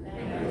you.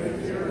 And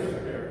with your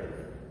spirit.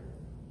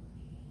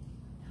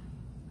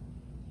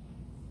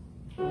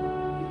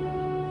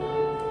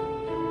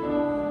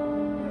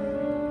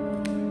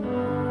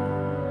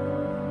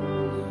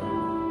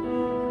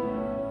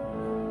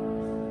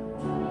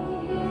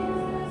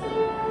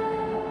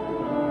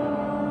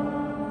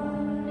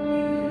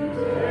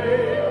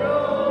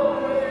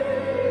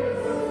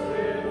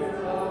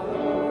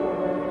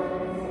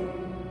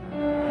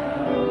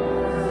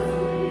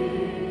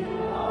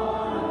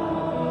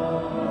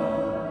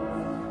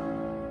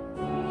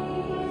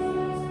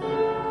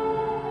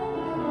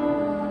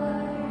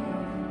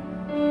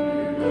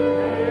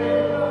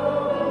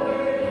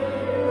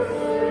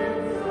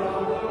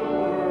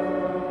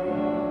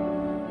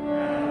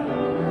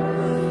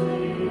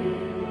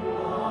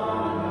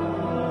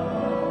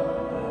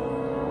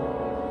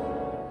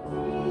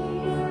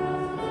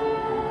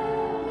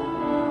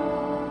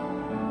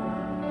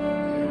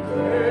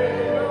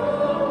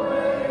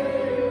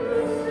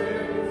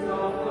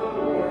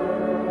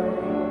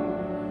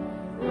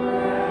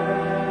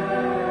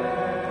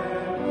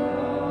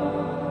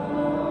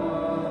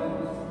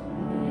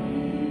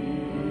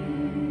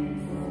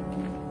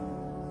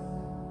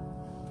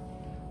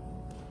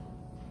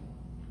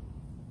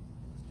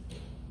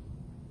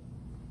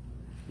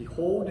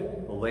 Behold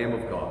the Lamb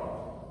of God.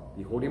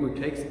 Behold him who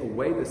takes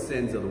away the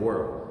sins of the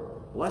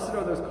world. Blessed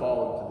are those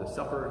called to the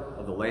supper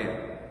of the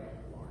Lamb.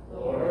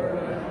 Lord,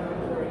 I am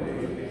not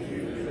worthy that you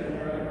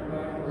descend under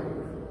my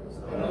roof,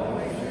 but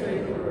only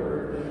say the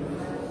word, and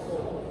my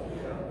soul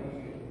shall be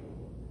healed.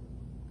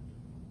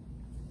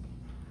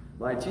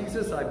 My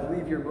Jesus, I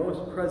believe you're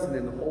most present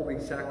in the Holy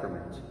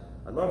Sacrament.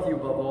 I love you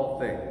above all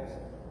things.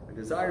 I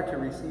desire to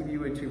receive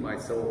you into my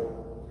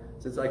soul.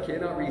 Since I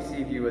cannot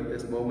receive you at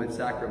this moment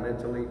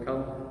sacramentally,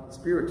 come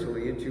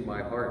spiritually into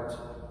my heart.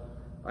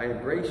 I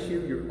embrace you,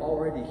 you're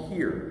already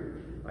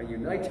here. I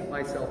unite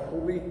myself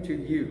wholly to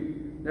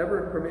you.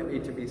 Never permit me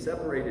to be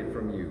separated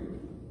from you.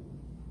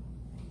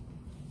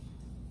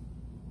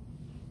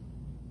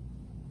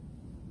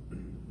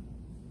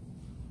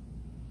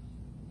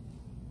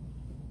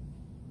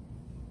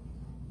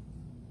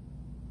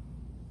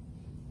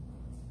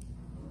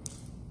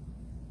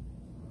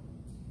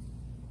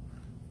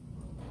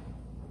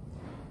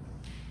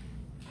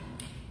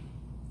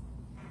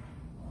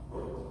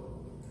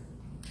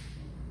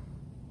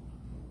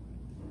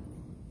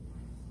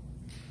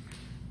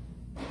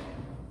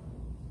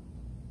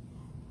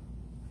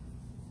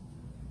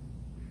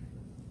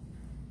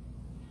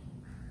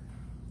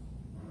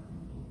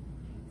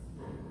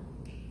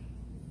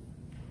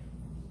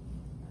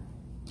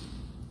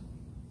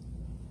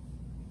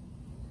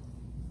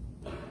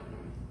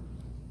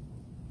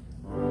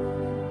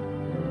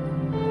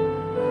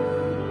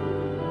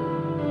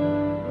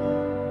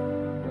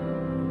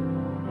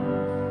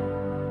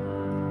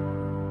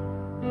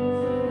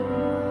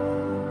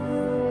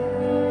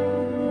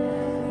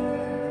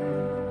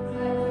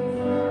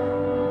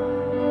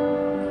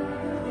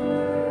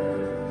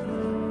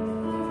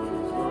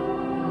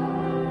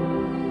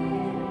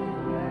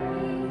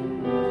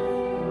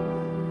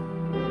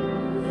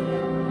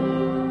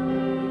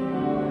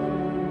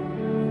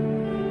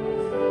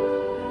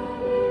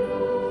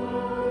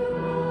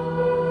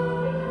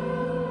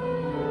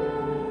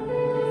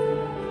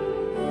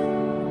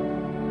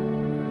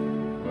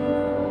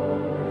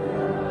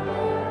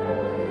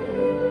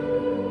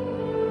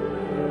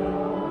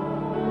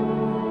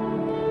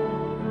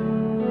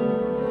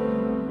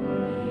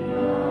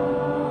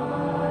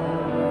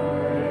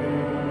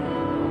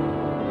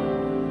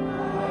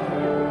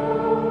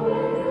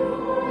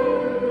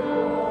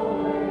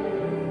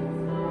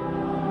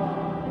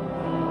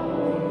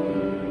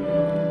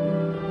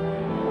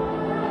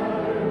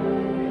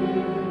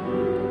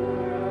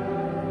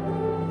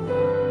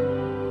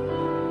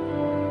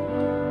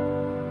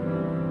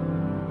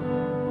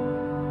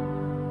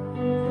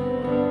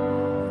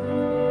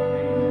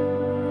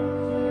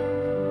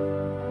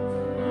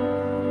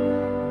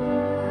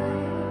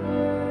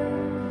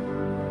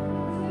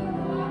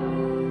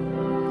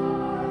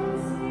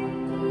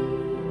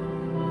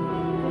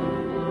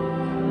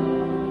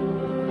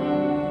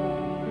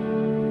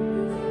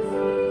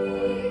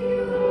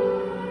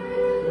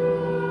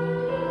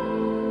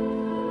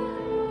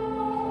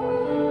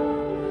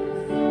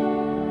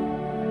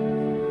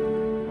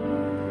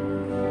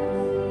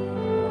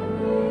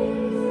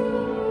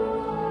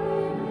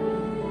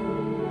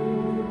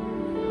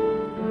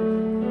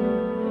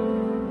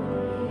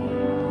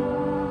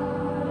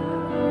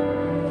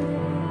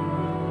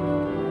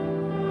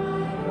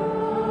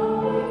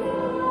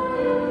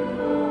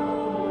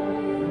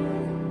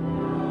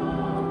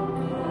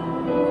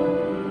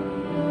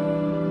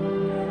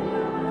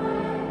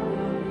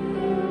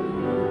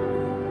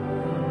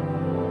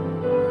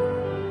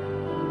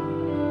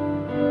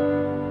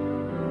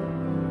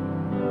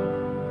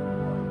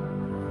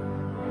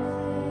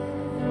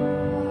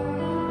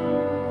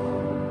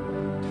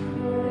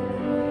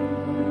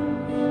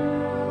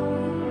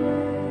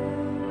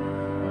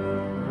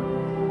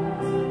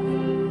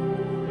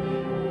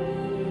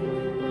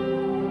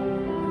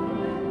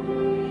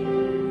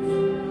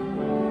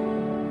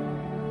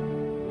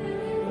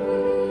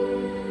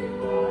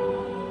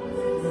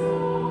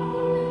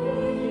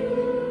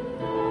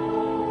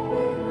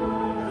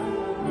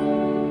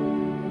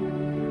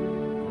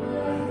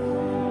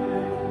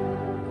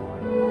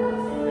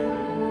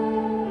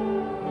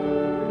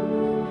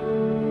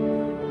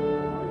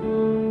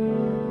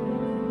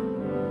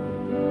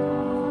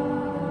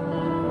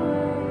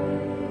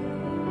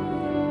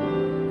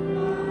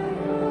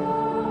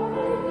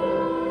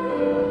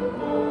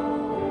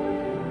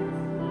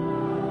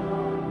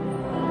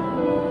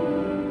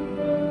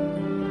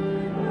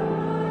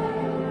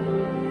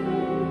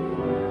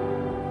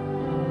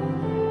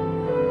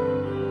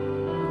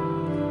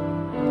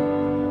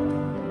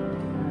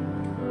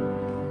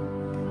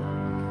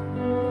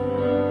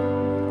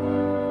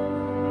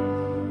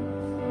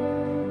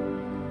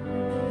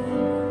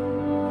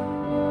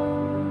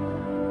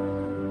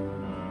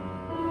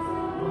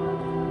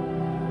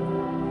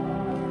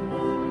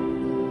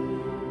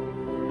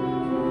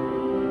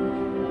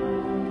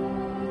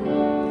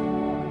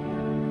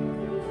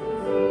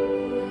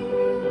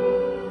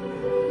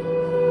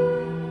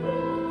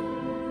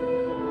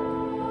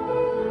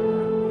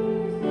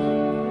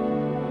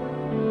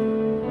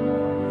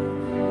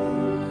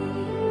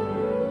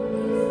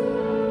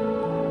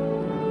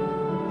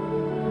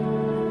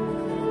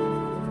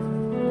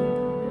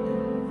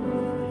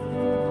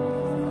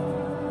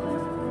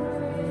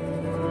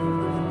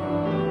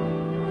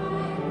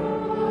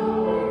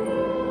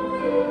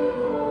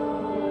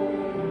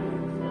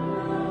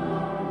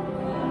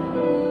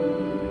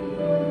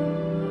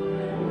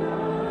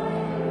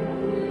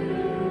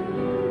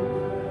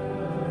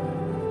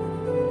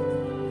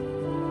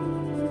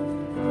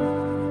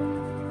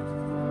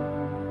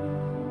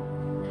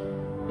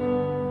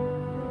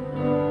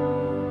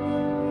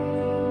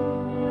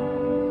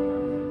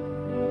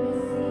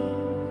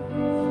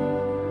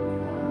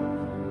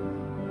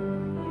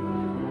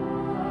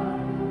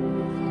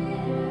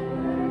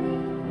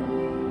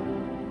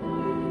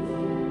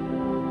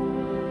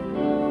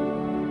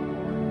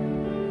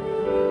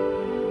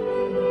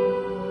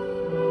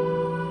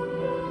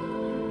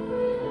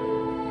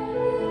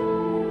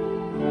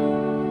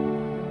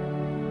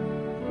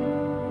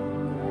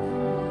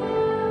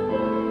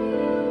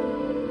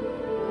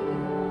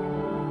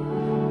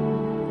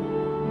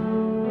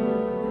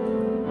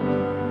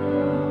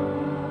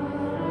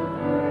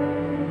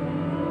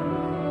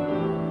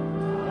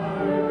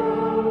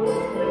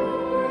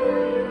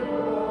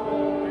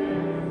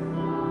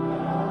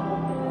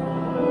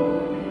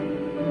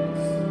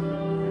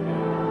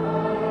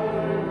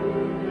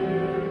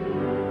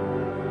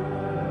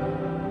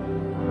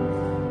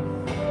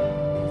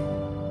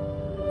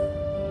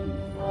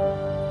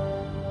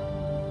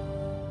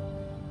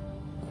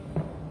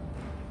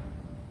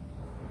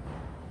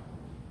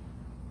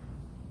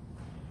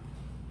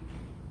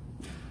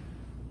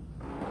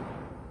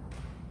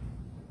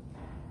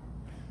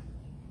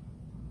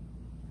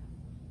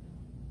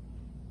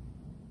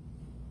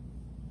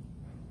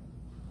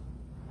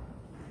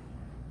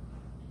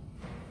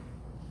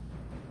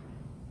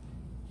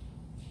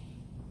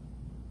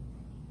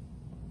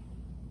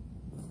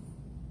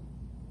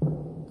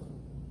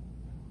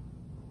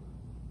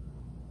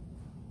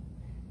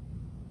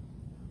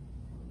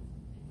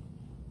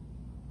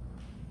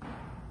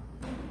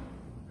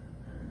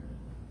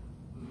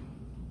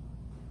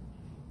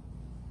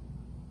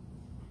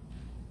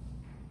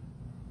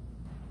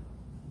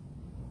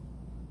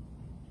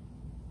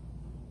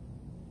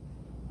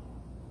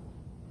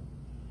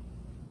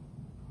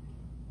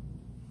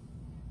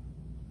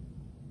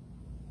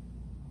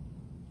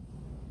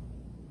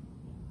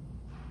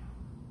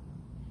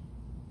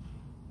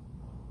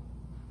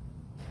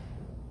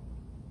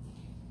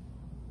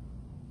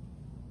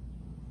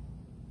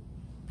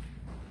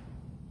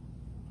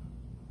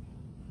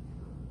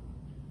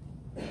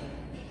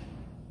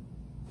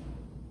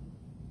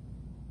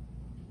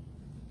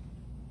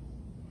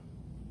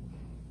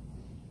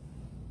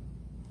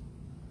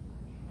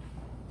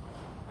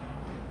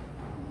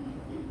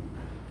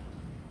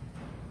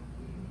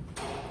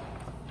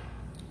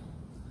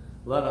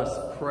 Let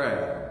us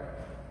pray.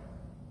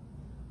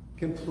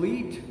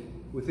 Complete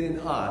within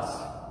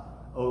us,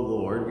 O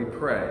Lord, we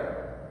pray,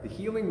 the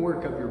healing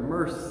work of your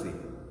mercy.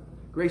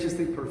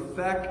 Graciously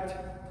perfect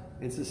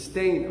and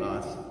sustain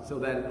us so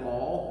that in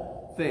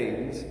all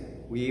things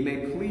we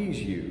may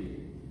please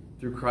you.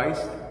 Through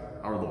Christ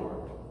our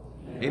Lord.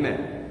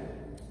 Amen.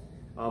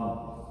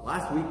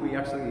 Last week we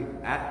actually,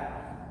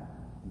 at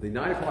the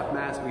 9 o'clock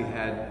Mass, we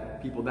had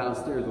people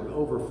downstairs with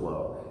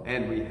overflow,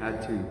 and we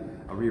had to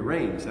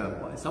rearrange.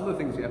 Some of the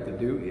things we have to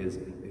do is,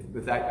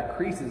 if that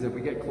increases, if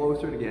we get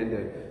closer again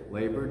to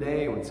Labor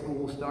Day, when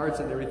school starts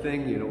and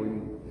everything, you know,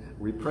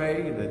 we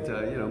pray that,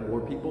 you know,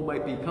 more people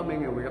might be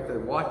coming, and we have to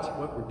watch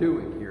what we're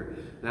doing here.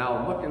 Now,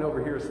 I'm looking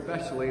over here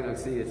especially, and I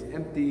see it's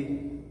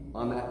empty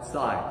on that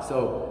side.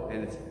 So,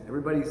 and it's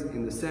everybody's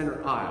in the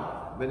center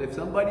aisle. But if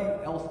somebody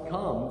else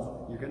comes,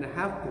 you're going to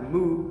have to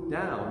move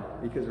down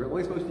because we're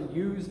only supposed to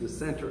use the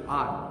center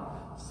aisle.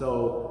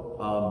 So,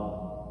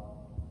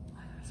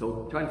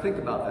 so try to think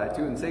about that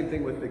too. And same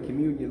thing with the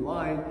communion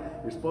line.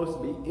 You're supposed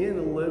to be in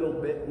a little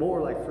bit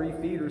more, like 3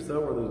 feet or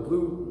so, where those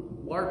blue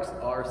marks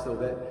are, so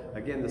that,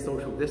 again, the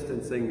social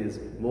distancing is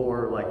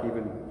more like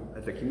even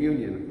at the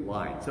communion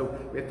line. So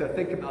we have to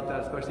think about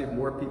that, especially if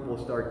more people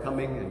start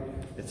coming, and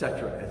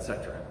etc.,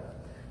 etc.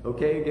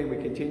 Okay, again, we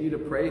continue to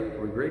pray.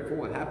 We're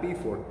grateful and happy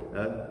for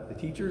the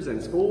teachers and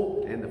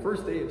school, and the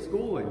first day of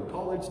school, and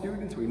college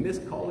students. We miss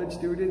college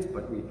students,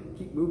 but we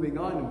keep moving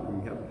on,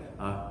 and we have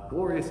a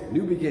glorious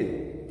new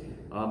beginning.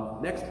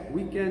 Next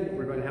weekend,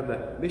 we're going to have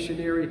the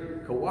Missionary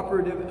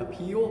Cooperative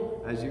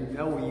Appeal. As you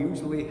know, we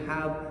usually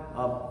have,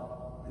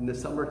 in the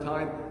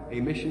summertime,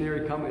 a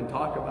missionary come and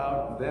talk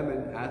about them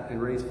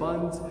and raise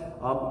funds.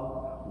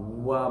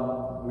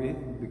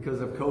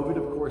 Because of COVID,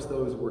 of course,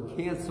 those were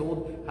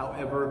canceled.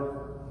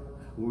 However,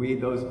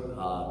 those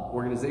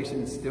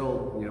organizations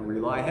still, you know,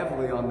 rely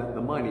heavily on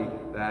the money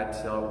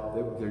that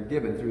they're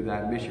given through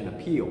that mission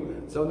appeal.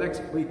 So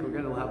next week we're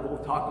going to have a little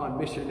talk on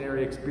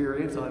missionary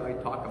experience. I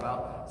might talk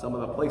about some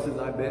of the places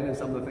I've been and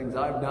some of the things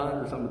I've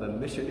done, or some of the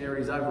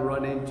missionaries I've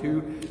run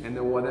into, and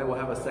then we'll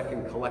have a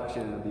second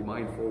collection and be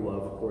mindful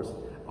of course,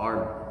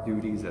 our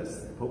duties.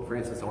 As Pope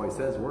Francis always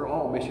says, we're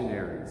all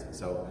missionaries.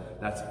 So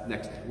that's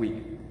next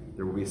week.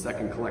 There will be a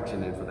second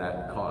collection then for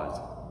that cause.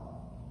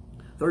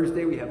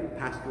 Thursday, we have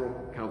Pastoral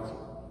Council.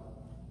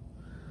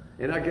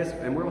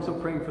 And we're also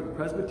praying for the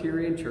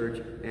Presbyterian Church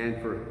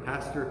and for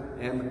Pastor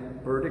M.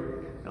 Burdick.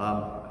 We're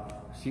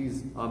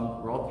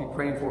all to be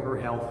praying for her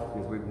health,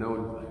 because we've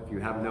known, if you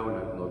have known, I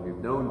don't know if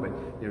you've known, but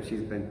you know,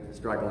 she's been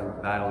struggling,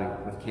 battling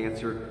with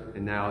cancer,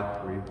 and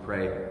now we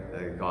pray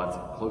that God's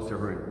close to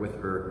her and with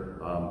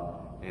her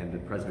and the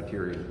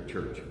Presbyterian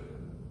Church.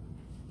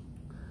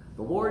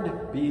 The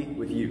Lord be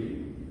with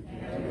you.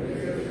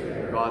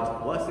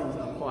 God's blessings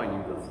upon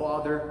you, the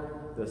Father,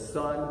 the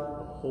Son,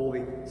 the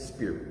Holy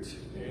Spirit.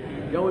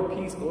 Amen. Go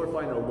in peace,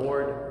 glorifying the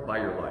Lord by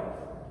your life.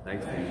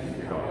 Thanks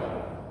be to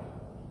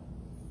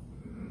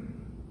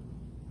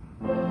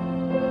God.